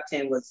think the top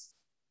 10 was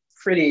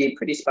pretty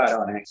spot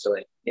on,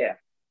 actually. Yeah.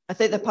 I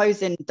think the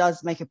posing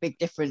does make a big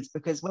difference,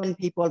 because when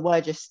people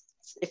were just,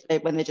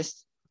 when they're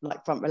just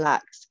like front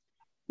relaxed,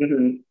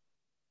 Mm-hmm.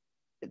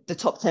 the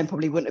top 10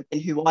 probably wouldn't have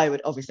been who I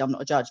would, obviously I'm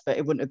not a judge, but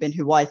it wouldn't have been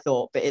who I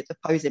thought. But the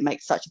posing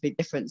makes such a big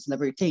difference in the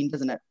routine,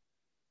 doesn't it?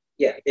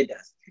 Yeah, it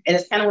does. And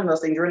it's kind of one of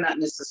those things,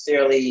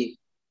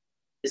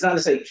 it's not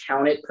necessarily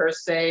counted per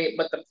se,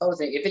 but the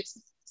posing, if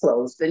it's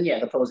close, then yeah,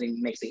 the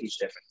posing makes a huge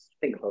difference. I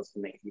think the posing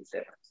can make a huge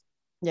difference.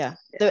 Yeah.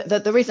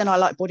 The reason I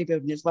like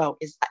bodybuilding as well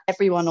is that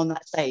everyone on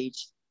that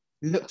stage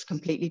looks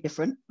completely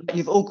different. Like,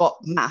 you've all got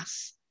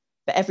mass,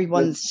 but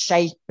everyone's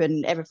shape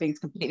and everything's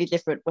completely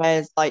different.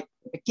 Whereas like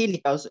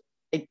bikini girls,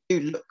 they do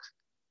look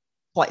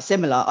quite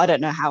similar. I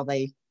don't know how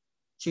they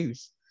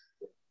choose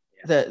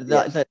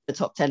the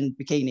top 10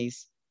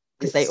 bikinis,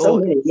 because they all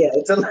many. Yeah,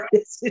 it's a lot.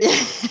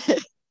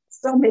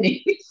 So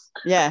many.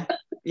 Yeah.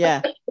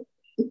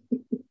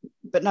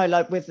 But no,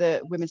 like with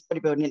the women's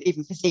bodybuilding and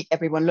even physique,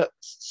 everyone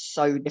looks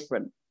so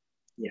different.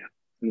 Yeah.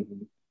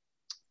 Mm-hmm.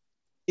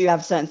 Do you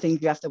have certain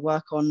things you have to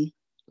work on,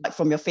 like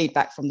from your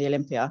feedback from the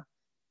Olympia?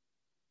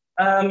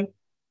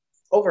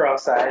 Overall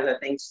size, I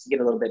think, just to get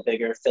a little bit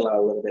bigger, fill out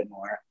a little bit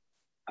more.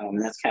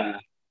 That's kind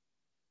of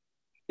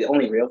the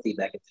only real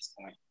feedback at this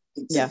point.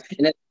 Yeah.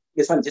 And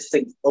it's fun, just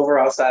to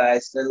overall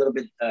size, a little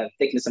bit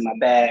thickness in my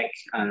back,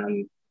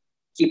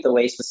 keep the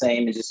waist the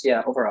same, and just,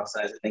 overall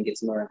size. I think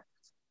it's more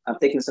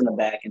thickness in the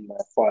back and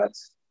the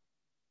quads.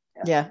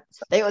 Yeah.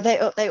 They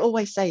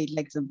always say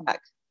legs and back.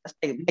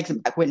 Legs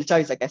and back win the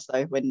shows, I guess,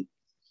 though, when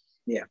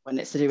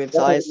it's to do with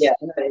size.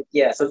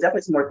 Yeah. So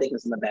definitely some more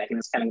thickness in the back, and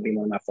it's kind of gonna be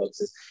one of my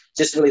focuses.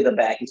 Just really the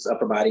back and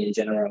upper body in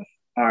general,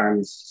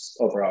 arms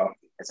overall,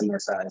 and some more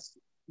size.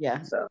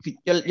 Yeah. So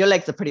your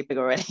legs are pretty big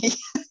already.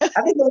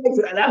 I think the legs,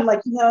 and I'm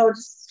like,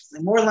 just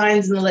more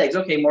lines in the legs.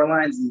 Okay, more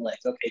lines in the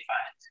legs. Okay,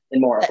 fine,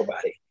 and more upper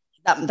body.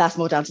 That's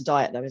more down to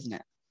diet, though, isn't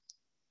it?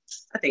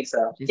 I think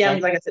so. Yeah,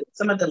 like I said,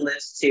 some of the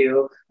lifts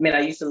too. I mean,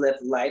 I used to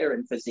lift lighter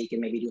in physique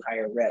and maybe do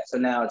higher reps. So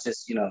now it's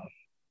just,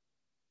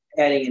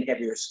 adding in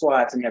heavier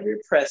squats and heavier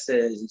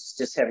presses,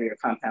 just heavier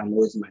compound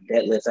loads in my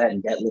deadlifts. I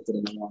hadn't deadlifted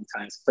in a long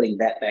time, so putting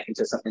that back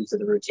into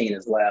the routine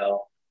as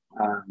well.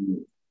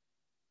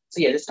 So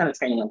yeah, just kind of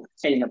training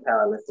up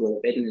power lift a little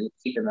bit, and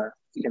keeping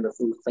the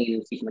food clean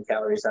and keeping the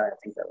calories high. I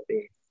think that would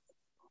be.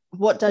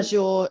 What does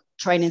your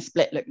training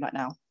split look like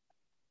now?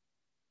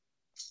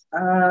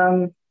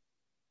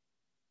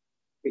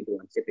 We're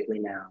doing typically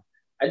now.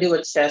 I do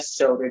a chest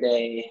shoulder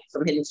day. So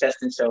I'm hitting chest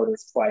and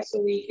shoulders twice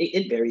a week.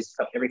 It varies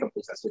every couple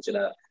weeks. I switch it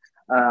up.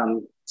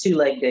 2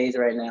 leg days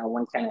right now.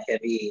 One kind of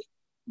heavy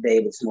day,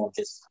 but it's more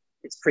just,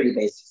 it's pretty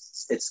basic.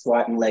 It's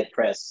squat and leg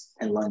press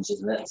and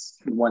lunges, and that's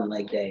 1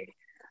 leg day.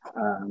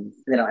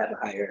 Then I'll have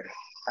a higher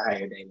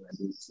day where I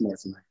do more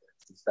some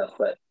and stuff.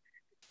 But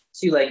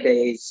 2 leg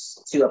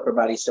days, 2 upper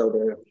body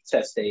shoulder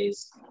chest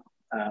days,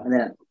 and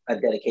then a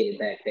dedicated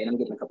back day. And I'm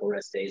getting a couple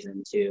rest days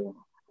in too.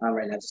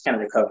 Right now, just kind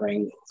of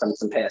recovering from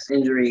some past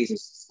injuries and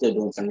still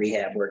doing some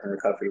rehab work and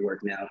recovery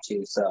work now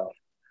too. So,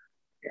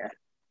 yeah.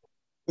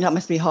 That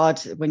must be hard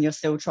when you're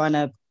still trying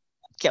to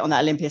get on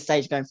that Olympia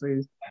stage going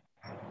through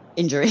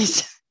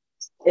injuries.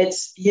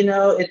 It's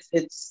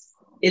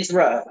it's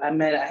rough. I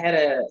mean, I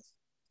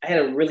had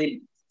a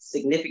really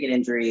significant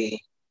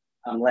injury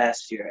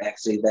last year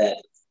actually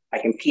that I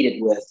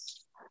competed with.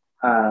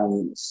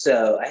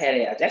 So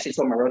I actually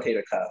tore my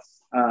rotator cuff.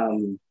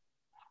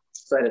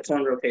 So I had a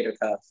torn rotator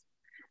cuff.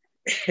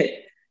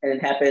 And it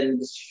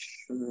happened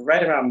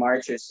right around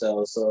March or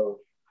so. So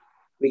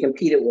we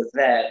competed with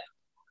that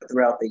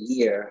throughout the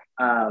year.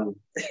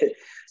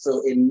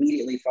 So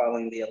immediately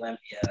following the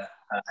Olympia,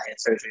 I had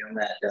surgery on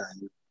that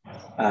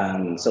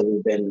done. So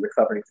we've been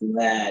recovering from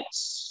that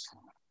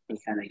and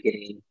kind of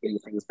getting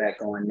things back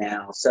going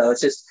now. So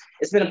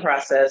it's been a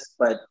process,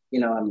 but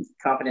I'm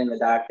confident in the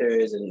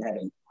doctors and have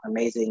an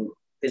amazing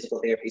physical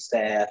therapy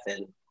staff,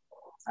 and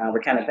we're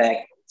kind of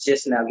back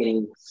just now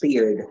getting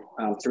cleared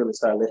to really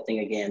start lifting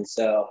again.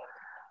 So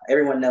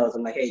everyone knows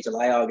I'm like, hey,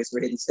 July, August, we're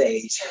hitting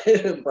stage.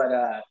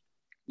 But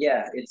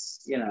yeah,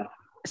 it's,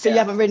 So you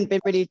haven't really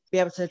been be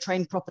able to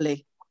train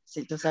properly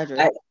since your surgery?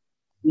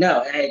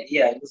 No,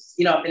 it was,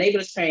 I've been able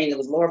to train. It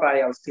was lower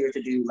body I was cleared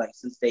to do like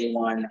since day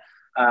one.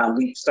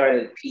 We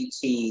started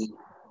PT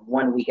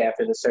 1 week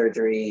after the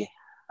surgery.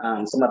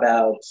 So I'm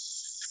about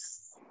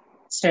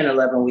 10,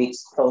 11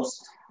 weeks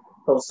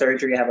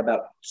post-surgery. I have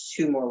about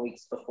 2 more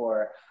weeks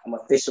before I'm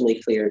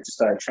officially cleared to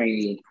start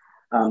training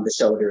the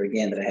shoulder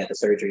again that I had the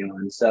surgery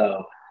on.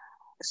 So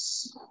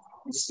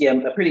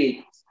a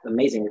pretty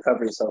amazing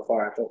recovery so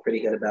far. I feel pretty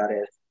good about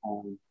it.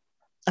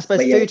 I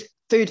suppose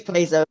food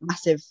plays a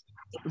massive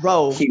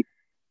role.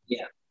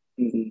 Yeah.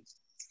 Mm-hmm.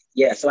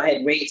 Yeah, so I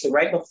had weight. So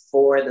right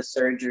before the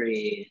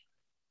surgery,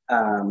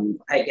 I'd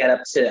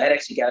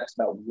actually got up to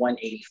about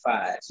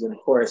 185. So of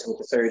course, with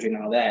the surgery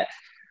and all that,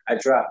 I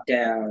dropped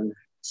down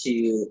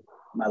to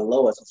my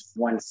lowest was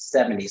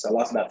 170. So I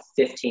lost about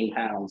 15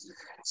 pounds.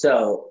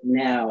 So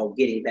now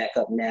getting back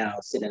up now,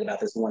 sitting at about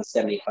this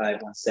 175,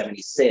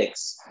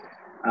 176.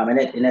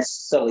 And that's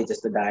solely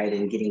just the diet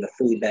and getting the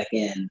food back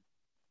in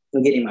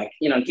and getting my,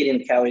 getting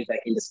the calories back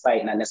in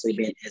despite not necessarily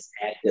being as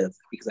active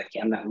because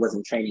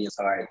wasn't training as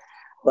hard.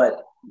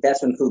 But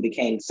that's when food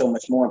became so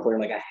much more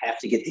important. Like I have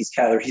to get these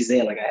calories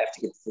in, like I have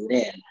to get the food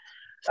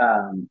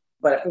in.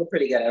 But I feel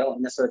pretty good. I don't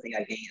necessarily think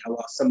I gained. I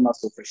lost some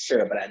muscle for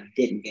sure, but I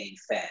didn't gain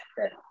fat.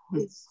 That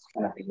is,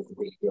 I think, is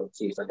a big deal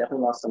too. So I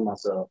definitely lost some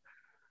muscle.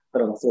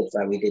 But on the flip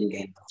side, we didn't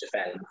gain a bunch of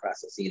fat in the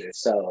process either.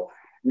 So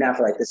now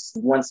for like this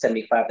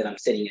 175 that I'm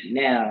sitting at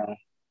now,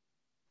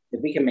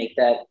 if we can make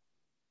that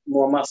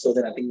more muscle,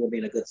 then I think we'll be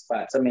in a good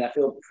spot. So I mean, I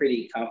feel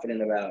pretty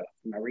confident about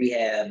my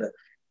rehab.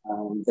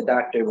 The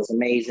doctor was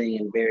amazing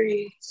and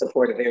very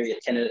supportive, very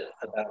attentive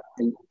about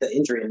the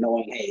injury and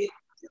knowing, hey,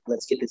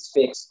 let's get this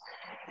fixed.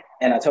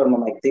 And I told him,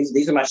 I'm like,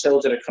 these are my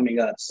shows that are coming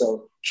up.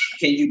 So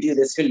can you do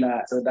this or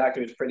not? So the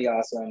doctor is pretty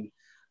awesome.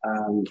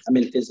 I'm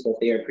in physical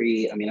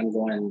therapy. I mean, I'm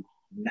going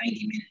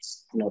 90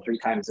 minutes, 3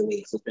 times a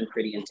week. So it's been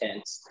pretty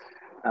intense.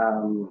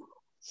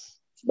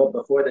 But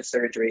before the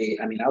surgery,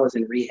 I mean, I was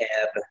in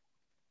rehab.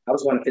 I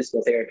was going to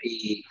physical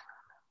therapy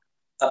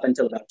up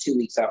until about 2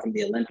 weeks out from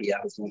the Olympia.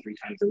 I was going 3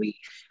 times a week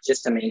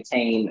just to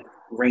maintain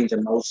range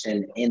of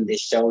motion in this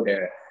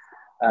shoulder.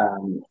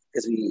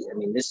 Because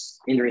this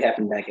injury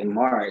happened back in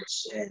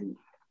March, and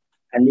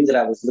I knew that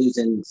I was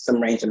losing some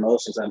range of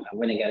motion. So I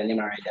went and got an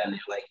MRI done. They're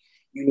like,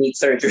 you need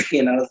surgery.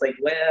 And I was like,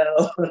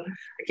 well,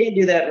 I can't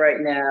do that right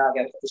now. I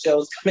got a couple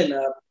shows coming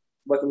up.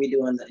 What can we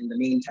do in the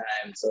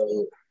meantime?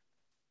 So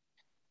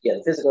yeah,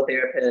 the physical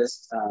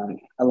therapist,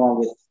 along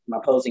with my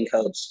posing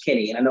coach,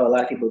 Kenny. And I know a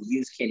lot of people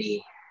use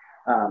Kenny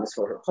as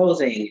for her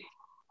posing,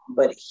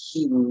 but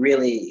he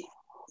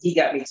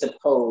got me to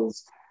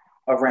pose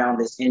around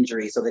this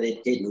injury so that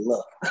it didn't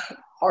look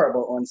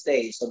horrible on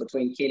stage. So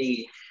between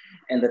Kenny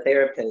and the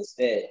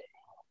therapist,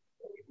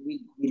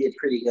 we did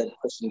pretty good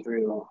pushing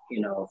through,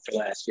 for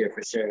last year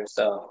for sure.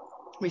 So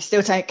we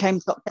still came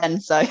top 10.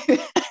 So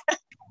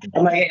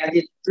I'm like, I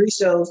did 3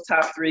 shows,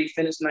 top 3,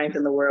 finished 9th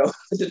in the world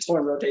with the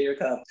torn rotator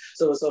cuff.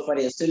 So it was so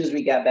funny. As soon as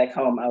we got back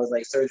home, I was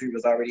like, surgery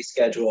was already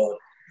scheduled.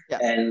 Yeah.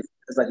 And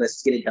it's like,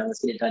 let's get it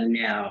done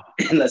now.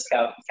 And let's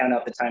count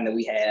out the time that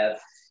we have.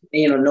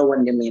 And, no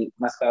one knew me.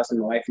 My spouse and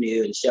my wife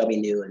knew, and Shelby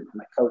knew, and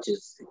my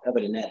coaches,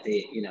 other than that,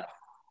 they,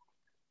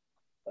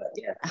 but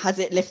yeah. Has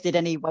it lifted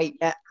any weight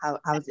yet? How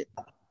is it?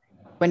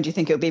 When do you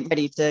think it'll be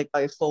ready to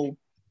go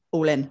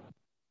all in?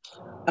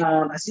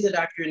 I see the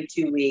doctor in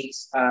 2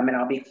 weeks, and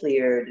I'll be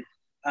cleared.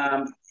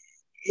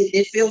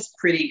 It feels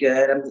pretty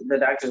good. The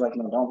doctor's like,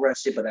 no, don't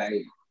rush it. But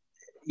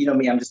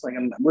I'm just like,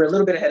 we're a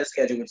little bit ahead of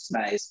schedule, which is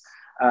nice.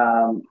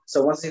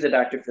 So once I see the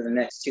doctor for the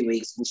next 2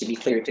 weeks, we should be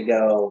cleared to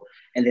go.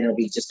 And then it'll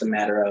be just a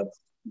matter of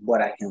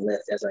what I can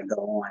lift as I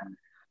go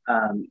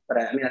on. But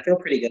I feel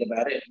pretty good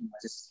about it. I'm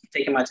just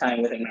taking my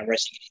time with it. I'm not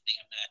rushing anything.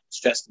 I'm not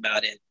stressed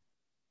about it.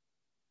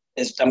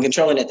 I'm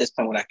controlling at this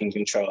point what I can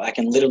control. I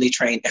can literally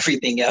train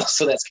everything else.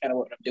 So that's kind of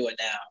what I'm doing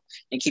now,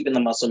 and keeping the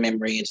muscle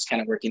memory and just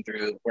kind of working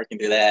through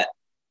that.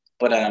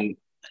 But I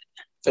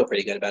feel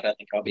pretty good about it. I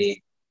think I'll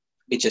be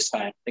just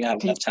fine. I think I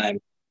have enough time.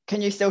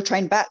 Can you still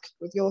train back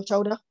with your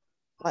shoulder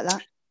like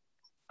that?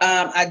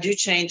 I do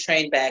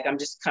train back. I'm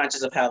just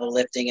conscious of how the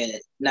lifting and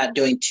not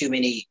doing too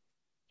many.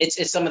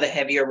 It's some of the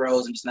heavier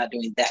rows. I'm just not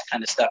doing that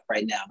kind of stuff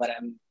right now. But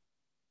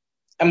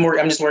I'm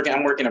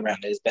working around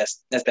it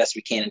as best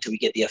we can until we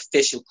get the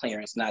official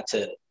clearance, not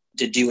to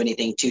do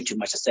anything too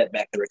much to set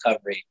back the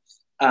recovery.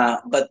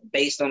 But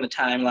based on the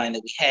timeline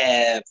that we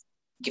have,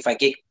 if I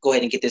go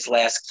ahead and get this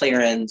last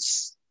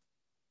clearance,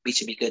 we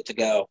should be good to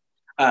go.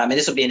 And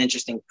this will be an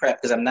interesting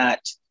prep because I'm not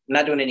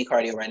doing any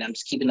cardio right now. I'm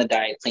just keeping the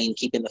diet clean,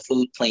 keeping the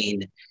food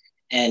clean,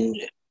 and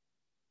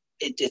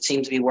it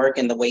seems to be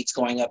working. The weight's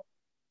going up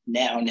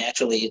now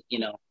naturally,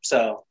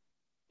 So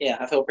yeah,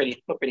 I feel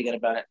pretty good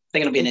about it. I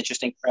think it'll be an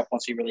interesting prep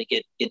once we really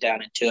get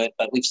down into it.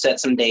 But we've set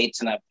some dates,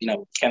 and I've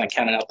kind of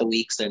counted out the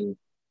weeks, and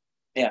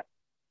yeah.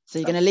 So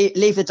you're going to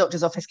leave the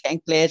doctor's office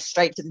getting cleared,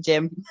 straight to the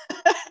gym.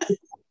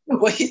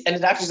 Well, and the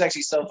doctor's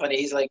actually so funny.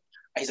 He's like,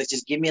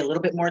 just give me a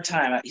little bit more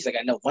time. He's like,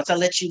 I know. Once I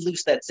let you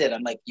loose, that's it.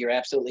 I'm like, you're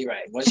absolutely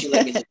right. Once you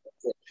let me loose,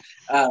 that's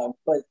it.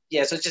 But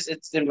yeah, so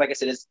it's like I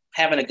said, it's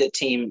having a good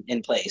team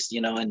in place,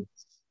 And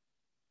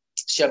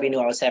Shelby knew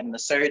I was having the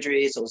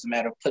surgery, so it was a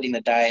matter of putting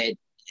the diet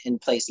in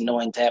place,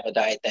 knowing to have a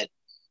diet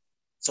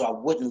so I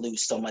wouldn't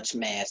lose so much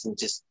mass, and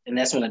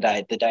that's when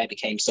the diet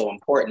became so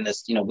important,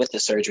 as with the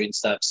surgery and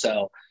stuff.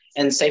 So,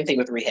 and same thing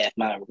with rehab.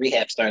 My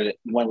rehab started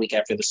 1 week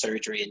after the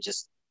surgery, and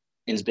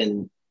it's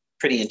been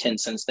pretty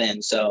intense since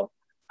then. So,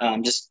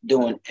 just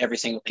doing every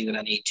single thing that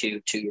I need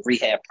to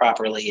rehab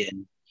properly,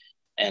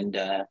 and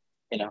I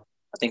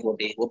think I'll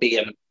be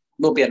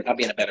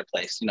in a better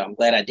place. I'm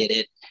glad I did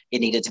it. It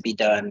needed to be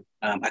done.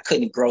 I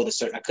couldn't grow I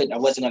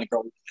wasn't going to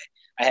grow.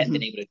 I hadn't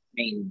been able to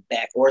train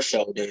back or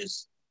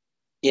shoulders,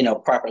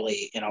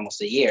 properly in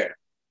almost a year.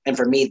 And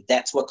for me,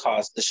 that's what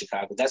caused the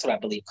Chicago. That's what I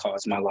believe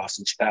caused my loss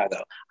in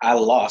Chicago. I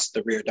lost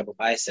the rear double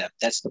bicep.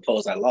 That's the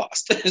pose I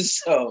lost.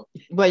 So,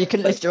 well, you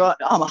couldn't lift your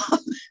arm up.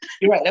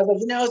 You're right. I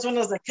was like, it's one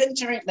of those I couldn't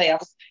train. Like,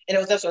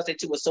 that's what I said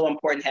too. Was so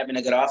important having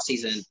a good off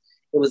season.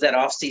 It was that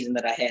off season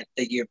that I had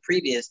the year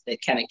previous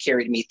that kind of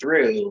carried me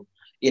through.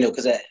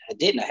 Because I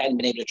hadn't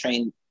been able to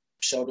train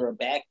shoulder or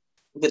back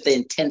with the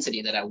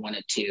intensity that I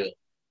wanted to.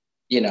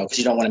 Because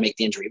you don't want to make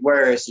the injury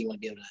worse. You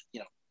want to be able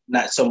to,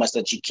 not so much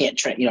that you can't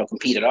train,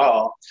 compete at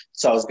all.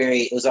 So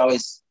it was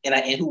always, and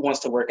who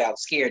wants to work out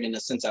scared? In the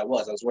sense I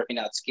was working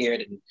out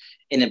scared, and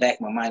in the back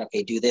of my mind,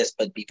 okay, do this,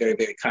 but be very,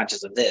 very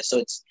conscious of this. So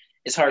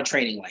it's hard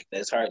training like that.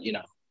 It's hard,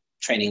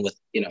 training with,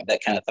 that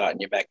kind of thought in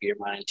your back of your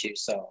mind too.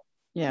 So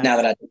yeah, now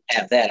that I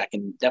have that, I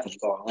can definitely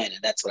go all in,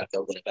 and that's what I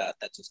feel good about.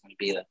 That's what's going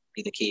to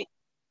be the key.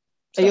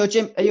 So.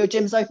 Are your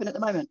gyms open at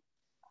the moment?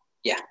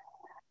 Yeah.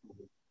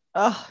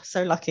 Oh,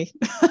 so lucky.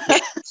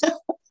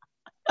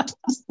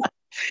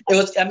 It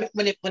was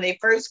when they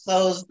first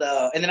closed,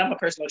 and then I'm a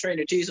personal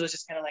trainer too, so it's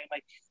just kind of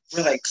like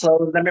we're like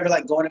closed. I remember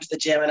like going up to the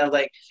gym, and I was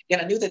like,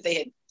 I knew that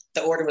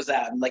the order was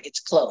out, and like it's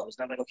closed.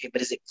 And I'm like, okay,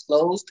 but is it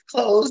closed?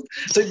 Closed.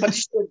 So but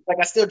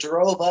I still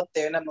drove up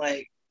there, and I'm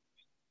like,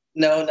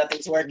 no,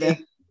 nothing's working. Yeah.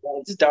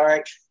 It's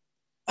dark.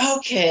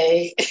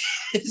 Okay.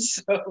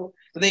 So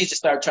then you just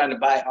start trying to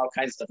buy all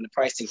kinds of stuff, and the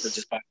pricing for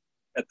just buying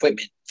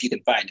equipment, if you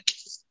can find it,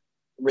 was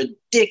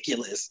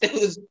ridiculous. It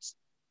was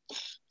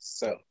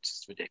so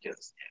just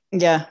ridiculous.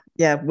 Yeah.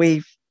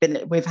 We've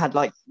had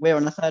we're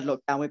on the third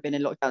lockdown. We've been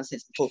in lockdown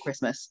since before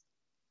Christmas.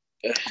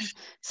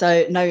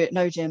 So no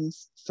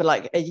gyms for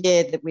like a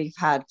year. That we've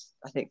had,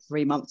 I think,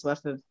 3 months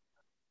worth of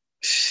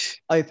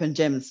open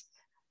gyms.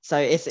 So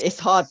it's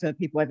hard for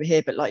people over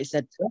here. But like you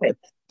said,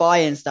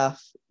 buying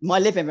stuff. My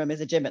living room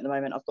is a gym at the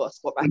moment. I've got a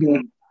squat rack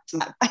and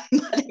smack back in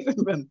my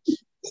living room.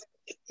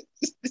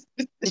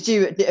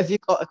 Have you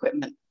got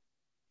equipment?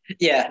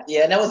 Yeah,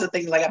 that was the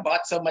thing. Like I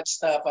bought so much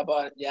stuff. All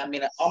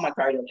my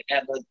cardio. Like I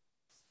have a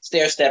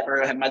stair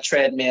stepper, I have my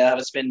treadmill, I have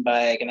a spin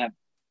bike, and I have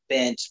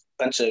bench,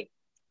 bunch of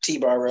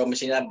T-bar row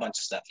machine, I have a bunch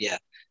of stuff. Yeah.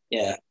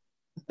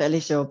 But at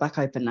least you're back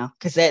open now,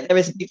 because there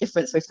is a big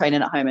difference with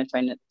training at home and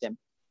training at the gym.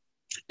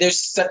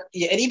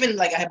 And even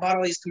like I bought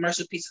all these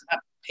commercial pieces. I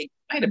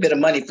paid a bit of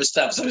money for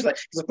stuff, so it was like,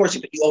 because of course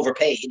you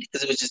overpaid,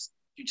 because it was just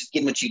you just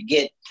getting what you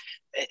get,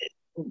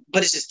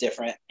 but it's just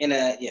different. And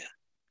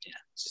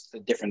it's just a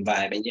different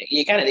vibe, and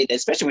you kind of need that,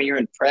 especially when you're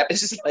in prep. It's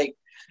just like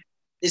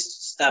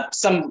it's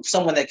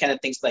someone that kind of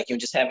thinks like you're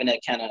just having that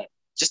kind of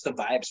just the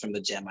vibes from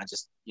the gym. I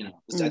just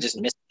I just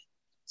miss it.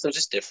 So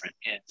just different.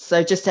 Yeah.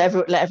 So just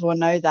to let everyone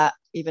know that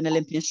even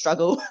Olympians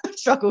struggles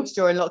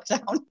during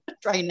lockdown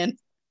training.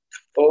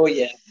 Oh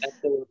yeah,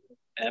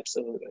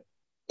 absolutely.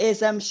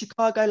 Is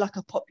Chicago like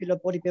a popular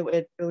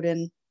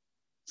bodybuilding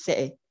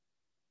city?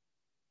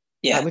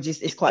 Yeah,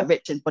 it's quite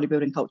rich in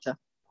bodybuilding culture.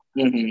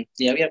 Mm-hmm.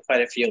 Yeah, we have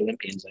quite a few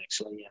Olympians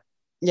actually.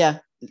 Yeah.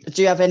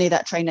 Do you have any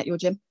that train at your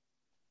gym?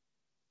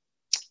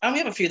 We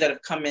have a few that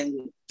have come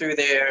in through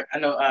there. I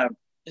know.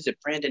 Is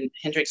it Brandon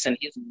Hendrickson?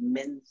 He's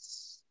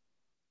men's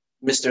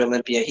Mr.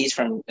 Olympia. He's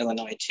from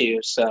Illinois too.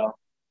 So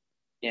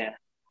yeah,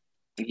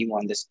 he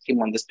won this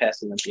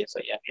past Olympia. So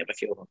yeah, we have a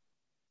few of them.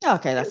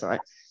 Okay, that's all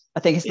right.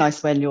 I think it's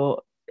nice when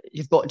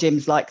you've got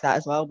gyms like that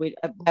as well. Where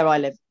I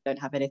live, we don't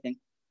have anything.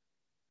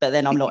 But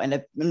then I'm not in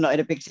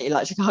a big city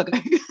like Chicago.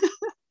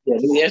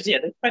 there's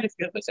quite a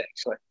few of us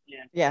actually.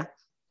 Yeah.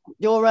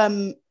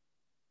 You're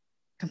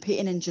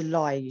competing in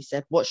July, you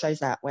said. What show's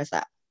that? Where's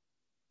that?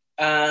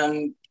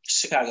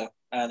 Chicago.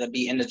 That'll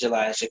be end of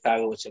July,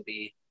 Chicago, which will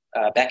be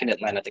back in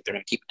Atlanta. I think they're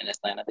going to keep it in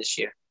Atlanta this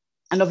year.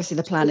 And obviously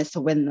the plan is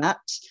to win that.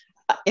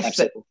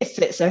 If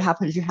it so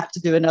happens you had to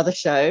do another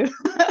show,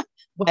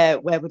 where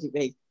would it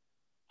be?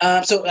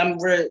 So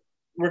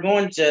we're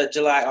going to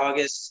July,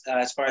 August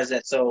as far as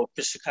that. So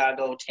for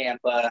Chicago,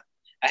 Tampa,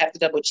 I have to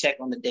double check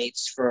on the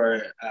dates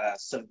for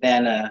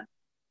Savannah.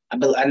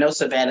 I know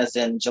Savannah's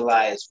in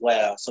July as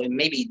well, so it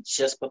may be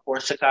just before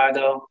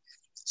Chicago.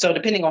 So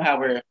depending on how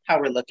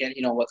we're looking,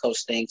 what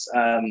coach thinks.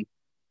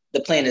 The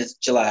plan is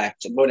July,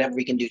 whatever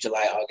we can do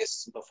July,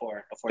 August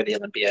before the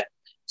Olympia.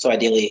 So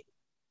ideally,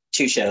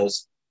 2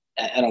 shows.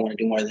 I don't want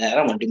to do more than that. I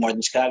don't want to do more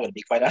than Chicago, to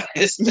be quite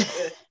honest.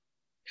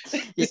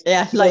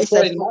 Yeah, like you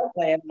said. My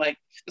plan,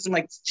 this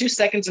is 2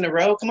 seconds in a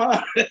row. Come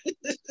on.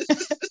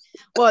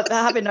 Well,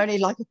 they're having only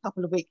like a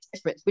couple of weeks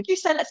difference. Would you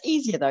say that's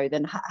easier though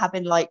than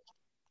having like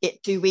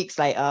it 2 weeks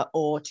later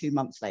or 2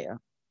 months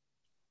later?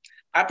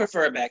 I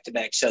prefer a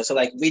back-to-back show. So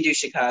like we do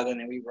Chicago and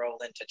then we roll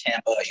into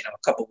Tampa, a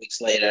couple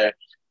weeks later.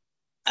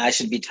 I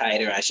should be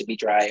tighter. I should be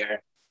drier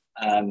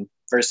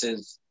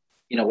versus,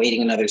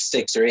 waiting another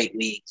 6 or 8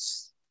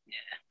 weeks.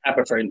 Yeah, I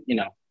prefer,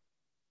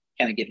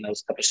 kind of getting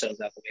those couple shows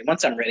out the way.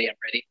 Once I'm ready, I'm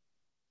ready.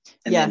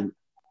 And then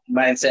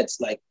mindset's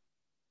like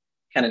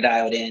kind of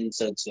dialed in.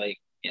 So it's like,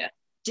 yeah.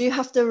 Do you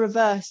have to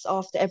reverse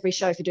after every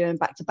show if you're doing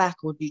back-to-back,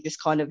 or do you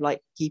just kind of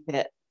like keep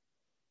it?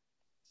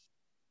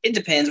 It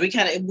depends.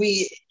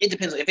 It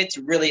depends. If it's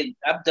really,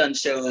 I've done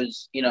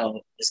shows,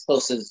 as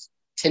close as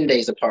 10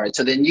 days apart.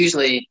 So then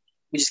usually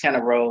we just kind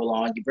of roll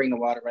on. You bring the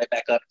water right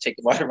back up, take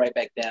the water right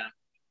back down.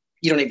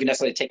 You don't even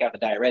necessarily take out the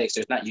diuretics.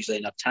 There's not usually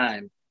enough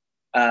time.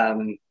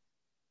 And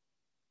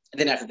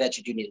then after that,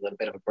 you do need a little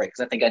bit of a break.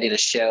 Because I think I did a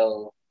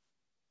show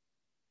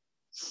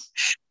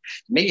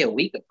maybe a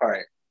week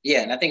apart.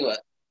 Yeah, and I think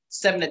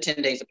 7 to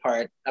 10 days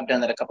apart. I've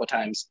done that a couple of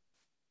times.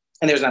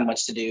 And there's not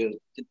much to do.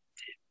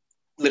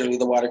 Literally,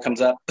 the water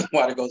comes up, the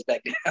water goes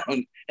back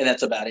down, and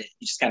that's about it.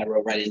 You just kind of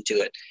roll right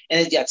into it.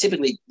 And it,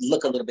 typically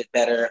look a little bit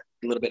better,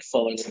 a little bit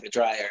fuller, a little bit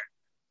drier.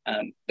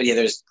 But yeah,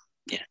 there's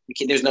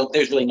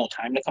really no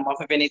time to come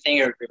off of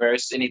anything or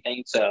reverse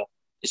anything. So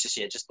it's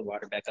just the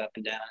water back up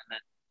and down. And then...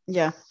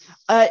 Yeah,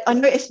 I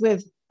noticed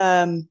with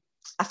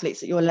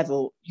athletes at your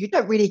level, you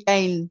don't really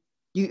gain.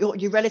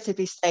 You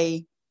relatively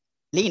stay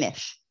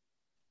leanish.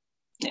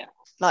 Yeah,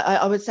 like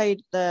I would say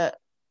the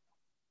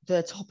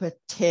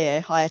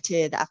higher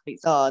tier the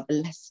athletes are, the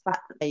less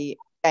fat that they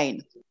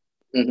gain.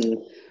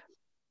 Mm-hmm.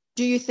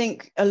 Do you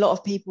think a lot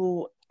of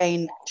people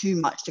gain too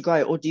much to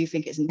grow, or do you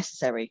think it's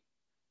necessary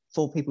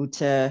for people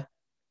to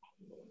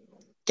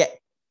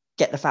get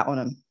the fat on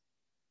them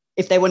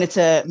if they wanted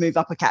to move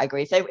up a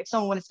category? So if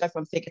someone wanted to go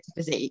from figure to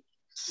physique,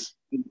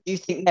 do you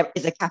think there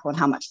is a cap on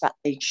how much fat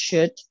they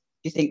should?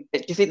 Do you think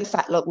the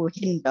fat lot will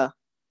hinder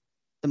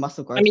the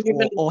muscle growth,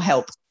 or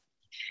help?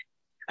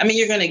 I mean,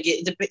 you're going to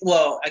get,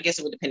 well, I guess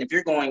it would depend. If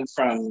you're going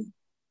from,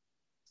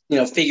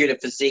 figure to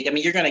physique, I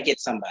mean, you're going to get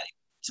some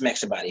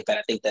extra body fat.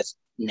 I think that's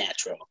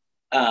natural.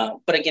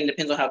 But again, it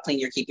depends on how clean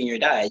you're keeping your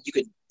diet. You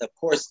could, of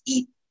course,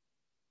 eat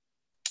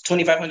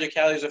 2,500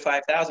 calories or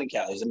 5,000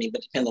 calories. I mean, but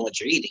it depends on what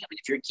you're eating. I mean,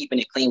 if you're keeping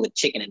it clean with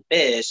chicken and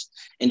fish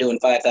and doing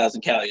 5,000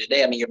 calories a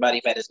day, I mean, your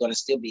body fat is going to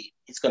still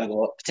it's going to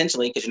go up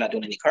potentially because you're not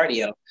doing any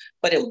cardio,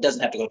 but it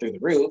doesn't have to go through the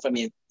roof. I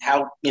mean,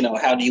 how do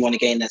you want to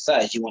gain that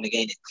size? You want to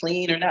gain it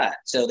clean or not?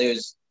 So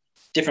there's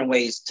different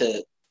ways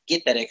to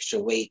get that extra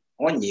weight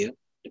on you,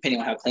 depending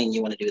on how clean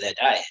you want to do that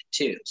diet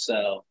too.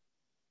 So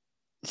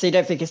you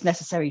don't think it's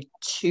necessary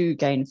to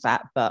gain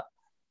fat, but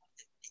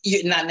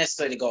you're not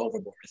necessarily to go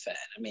overboard with fat.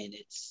 I mean,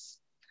 it's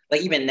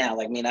like even now,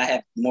 I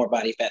have more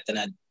body fat than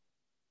I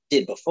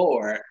did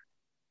before,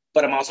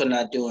 but I'm also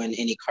not doing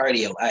any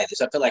cardio either.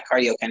 So I feel like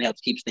cardio kind of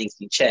helps keep things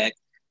in check.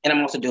 And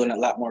I'm also doing a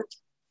lot more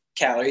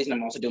calories, and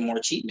I'm also doing more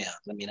cheat meals.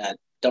 I mean, I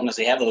don't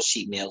necessarily have those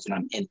cheat meals when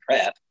I'm in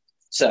prep.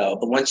 So,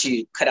 but once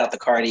you cut out the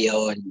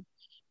cardio and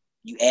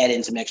you add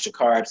in some extra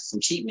carbs, some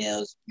cheat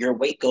meals, your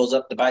weight goes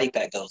up, the body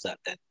fat goes up.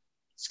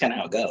 That's kind of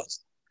how it goes.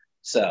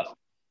 So,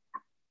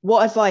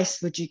 what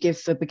advice would you give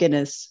for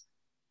beginners,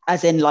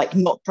 as in like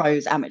not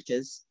pros,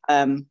 amateurs?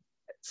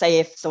 Say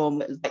if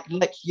someone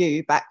like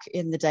you back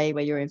in the day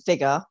where you're in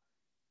figure,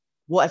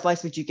 what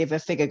advice would you give a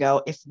figure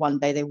girl if one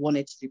day they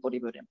wanted to do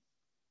bodybuilding?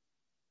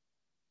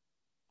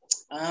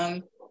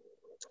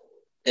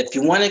 If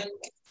you want to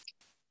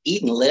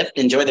eat and lift,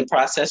 enjoy the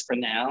process for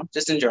now.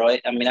 Just enjoy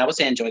it. I mean, I would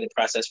say enjoy the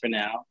process for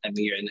now. I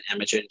mean, you're an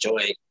amateur,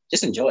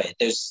 just enjoy it.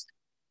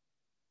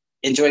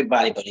 Enjoy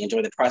bodybuilding,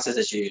 enjoy the process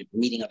as you're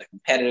meeting other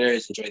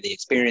competitors, enjoy the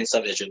experience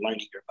of it as you're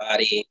learning your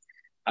body,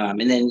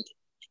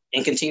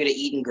 and continue to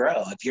eat and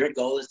grow. If your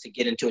goal is to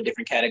get into a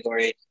different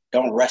category,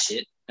 don't rush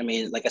it. I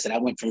mean, like I said, I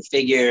went from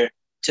figure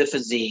to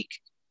physique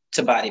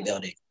to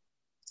bodybuilding.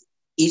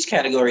 Each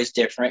category is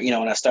different.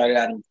 When I started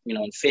out,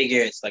 in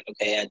figure, it's like,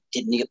 okay, I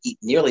didn't eat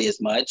nearly as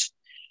much.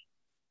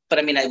 But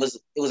I mean, it was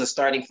a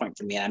starting point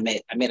for me. I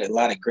met a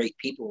lot of great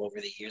people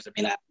over the years. I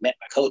mean, I met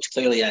my coach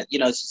clearly.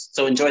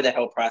 So enjoy that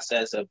whole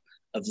process of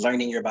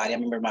learning your body. I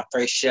remember my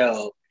first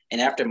show,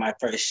 and after my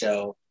first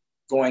show,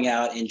 going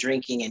out and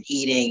drinking and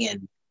eating.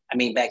 And I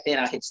mean, back then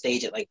I hit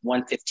stage at like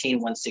 115,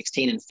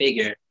 116 in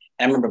figure.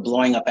 And I remember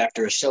blowing up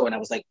after a show, and I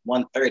was like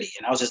 130,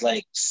 and I was just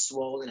like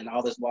swollen and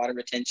all this water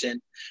retention.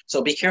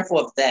 So be careful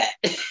of that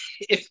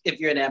if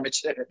you're an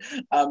amateur.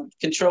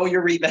 Control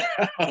your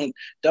rebound.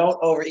 Don't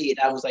overeat.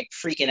 I was like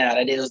freaking out.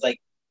 It was like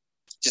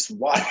just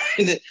water.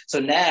 So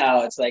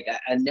now it's like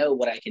I know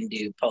what I can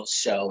do post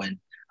show, and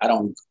I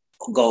don't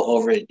go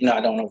over it.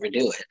 I don't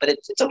overdo it. But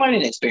it's a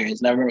learning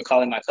experience. And I remember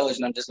calling my coach,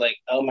 and I'm just like,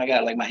 oh my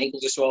god, like my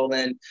ankles are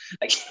swollen.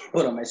 I can't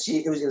put on my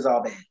sheet. It was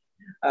all bad.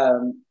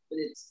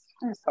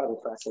 But it's part of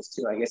the process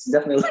too, I guess. It's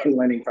definitely a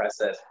learning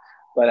process.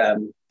 But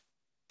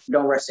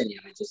don't rush any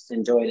of it. Just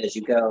enjoy it as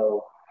you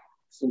go.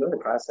 Just enjoy the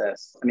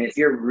process. I mean, if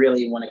you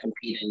really want to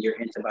compete and you're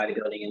into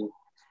bodybuilding, and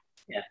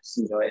just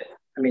enjoy it.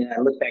 I mean, I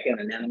look back on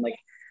it now, and I'm like,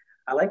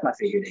 I like my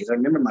figure days. I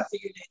remember my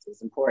figure days.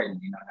 It's important.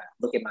 I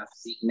look at my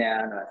physique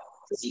now, and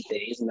physique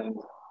days, and then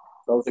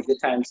those are good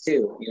times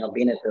too.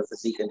 Being at the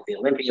physique at the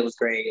Olympia was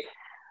great.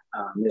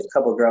 There's a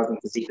couple of girls in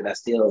physique that I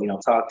still,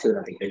 talk to, and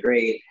I think they're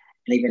great.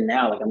 And even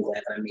now, like, I'm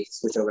glad that I made the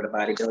switch over to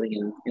bodybuilding,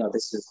 and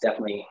this is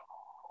definitely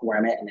where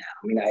I'm at now.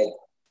 I mean, I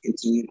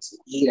continue to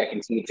eat, I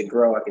continue to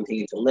grow, I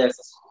continue to lift,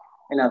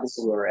 and now this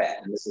is where we're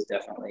at, and this is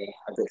definitely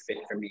a good fit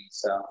for me.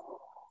 So,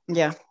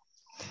 yeah.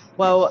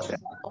 Well,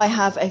 I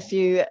have a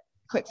few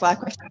quick fire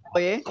questions for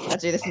you. I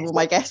do this with all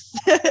my guests.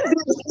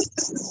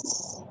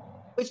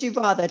 Would you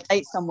rather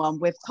date someone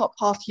with top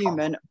half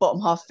human,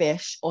 bottom half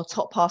fish, or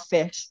top half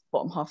fish,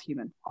 bottom half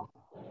human?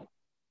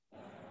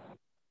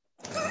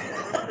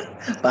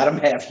 Bottom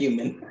half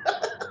human.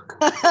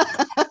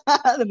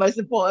 The most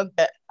important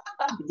bit.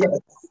 Yes.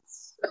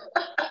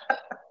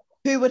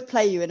 Who would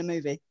play you in a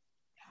movie?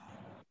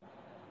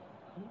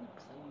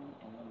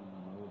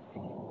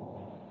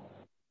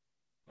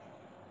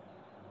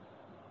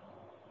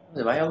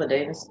 Viola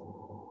Davis.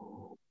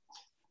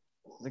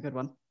 That's a good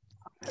one.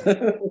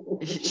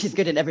 She's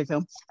good in every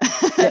film.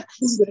 Yeah,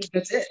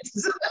 that's it.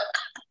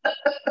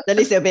 At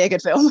least it'll be a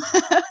good film.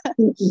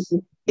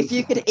 If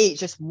you could eat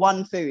just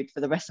one food for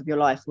the rest of your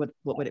life, what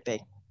would it be?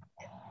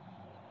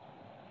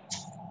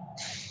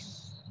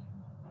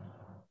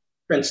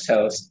 French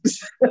toast.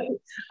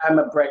 I'm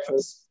a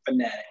breakfast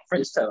fanatic.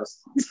 French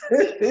toast.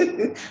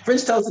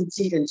 French toast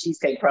and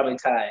cheesecake probably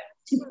tie.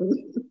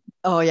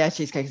 Oh yeah,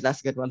 cheesecake.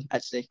 That's a good one,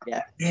 actually.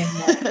 Yeah.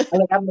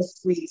 I'm a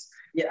sweet.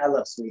 Yeah, I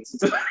love sweets.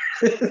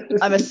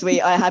 I'm a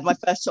sweet. I had my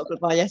first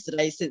chocolate bar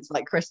yesterday since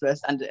like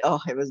Christmas, and it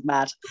was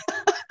mad.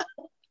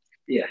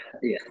 Yeah.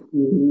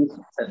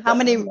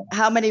 Mm-hmm.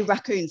 How many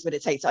raccoons would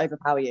it take to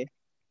overpower you?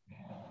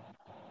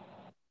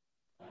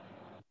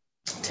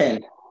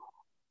 10.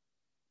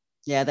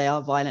 Yeah, they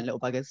are violent little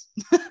buggers.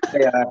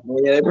 They are.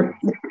 Yeah.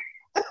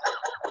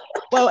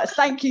 Well,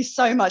 thank you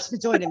so much for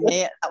joining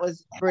me. That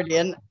was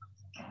brilliant.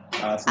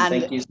 Awesome.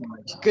 And thank you so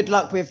much. Good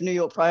luck with New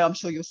York Pro. I'm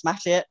sure you'll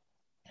smash it.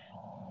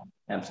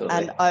 Absolutely.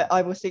 And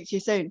I will speak to you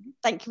soon.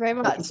 Thank you very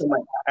much. Thank you so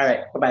much. All right.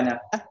 Bye-bye now.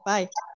 Bye.